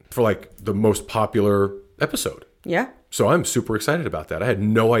bracket for like the most popular episode. Yeah. So I'm super excited about that. I had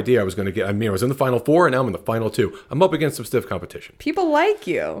no idea I was going to get. I mean, I was in the final 4, and now I'm in the final 2. I'm up against some stiff competition. People like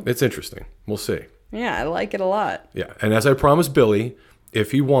you. It's interesting. We'll see. Yeah, I like it a lot. Yeah, and as I promised Billy,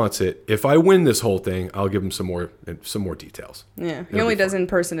 if he wants it, if I win this whole thing, I'll give him some more details. Yeah, he only does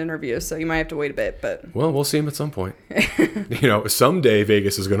in-person interviews, so you might have to wait a bit, but... Well, we'll see him at some point. Someday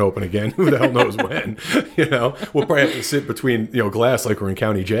Vegas is going to open again. Who the hell knows when? We'll probably have to sit between, glass like we're in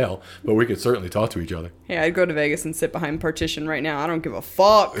county jail, but we could certainly talk to each other. Yeah, I'd go to Vegas and sit behind partition right now. I don't give a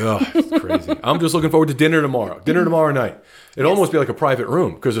fuck. Ugh, it's crazy. I'm just looking forward to dinner tomorrow. Dinner tomorrow night. It'd almost be like a private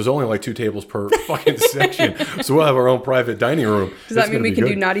room because there's only like 2 tables per fucking section. So we'll have our own private dining room. Does that mean we can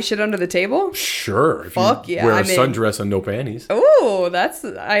do naughty shit under the table? Sure. Fuck yeah. Wear a sundress and no panties. Oh,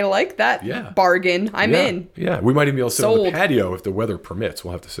 I like that bargain. I'm in. Yeah. We might even be able to sit on the patio if the weather permits.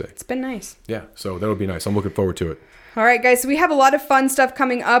 We'll have to see. It's been nice. Yeah. So that would be nice. I'm looking forward to it. All right, guys, so we have a lot of fun stuff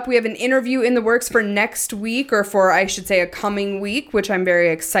coming up. We have an interview in the works for next week, or for, I should say, a coming week, which I'm very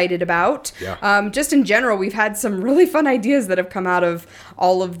excited about. Yeah. Just in general, we've had some really fun ideas that have come out of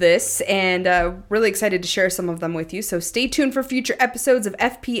all of this, and really excited to share some of them with you. So stay tuned for future episodes of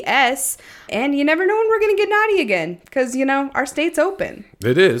FPS, and you never know when we're going to get naughty again, because, our state's open.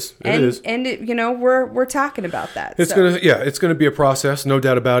 It is. It is. And, we're talking about that. It's going to be a process, no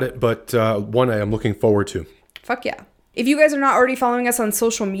doubt about it, but one I am looking forward to. Fuck yeah. If you guys are not already following us on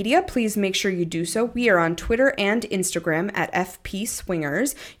social media, please make sure you do so. We are on Twitter and Instagram at FP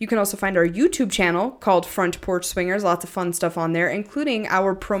Swingers. You can also find our YouTube channel called Front Porch Swingers. Lots of fun stuff on there, including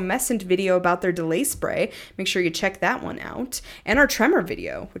our Promescent video about their delay spray. Make sure you check that one out. And our Tremor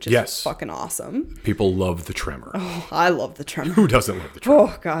video, which is fucking awesome. People love the Tremor. Oh, I love the Tremor. Who doesn't love the Tremor?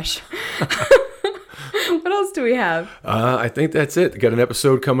 Oh, gosh. What else do we have? I think that's it. Got an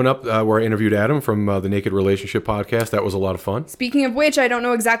episode coming up where I interviewed Adam from the Naked Relationship podcast. That was a lot of fun. Speaking of which, I don't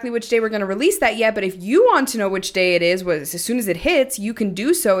know exactly which day we're going to release that yet, but if you want to know which day it is, as soon as it hits, you can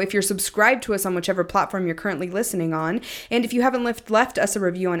do so if you're subscribed to us on whichever platform you're currently listening on. And if you haven't left us a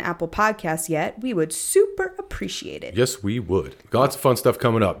review on Apple Podcasts yet, we would super appreciate it. Yes, we would. Lots of fun stuff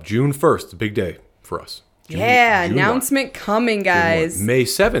coming up. June 1st, a big day for us. June announcement coming, guys. May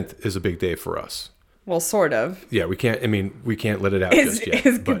 7th is a big day for us. Well, sort of. Yeah, we can't let it out just yet.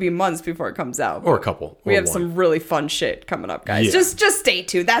 It could be months before it comes out. Or a couple. We have some really fun shit coming up, guys. Yeah. Just stay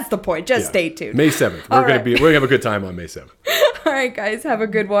tuned. That's the point. Stay tuned. May 7th. We're gonna have a good time on May 7th. All right, guys. Have a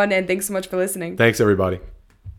good one, and thanks so much for listening. Thanks, everybody.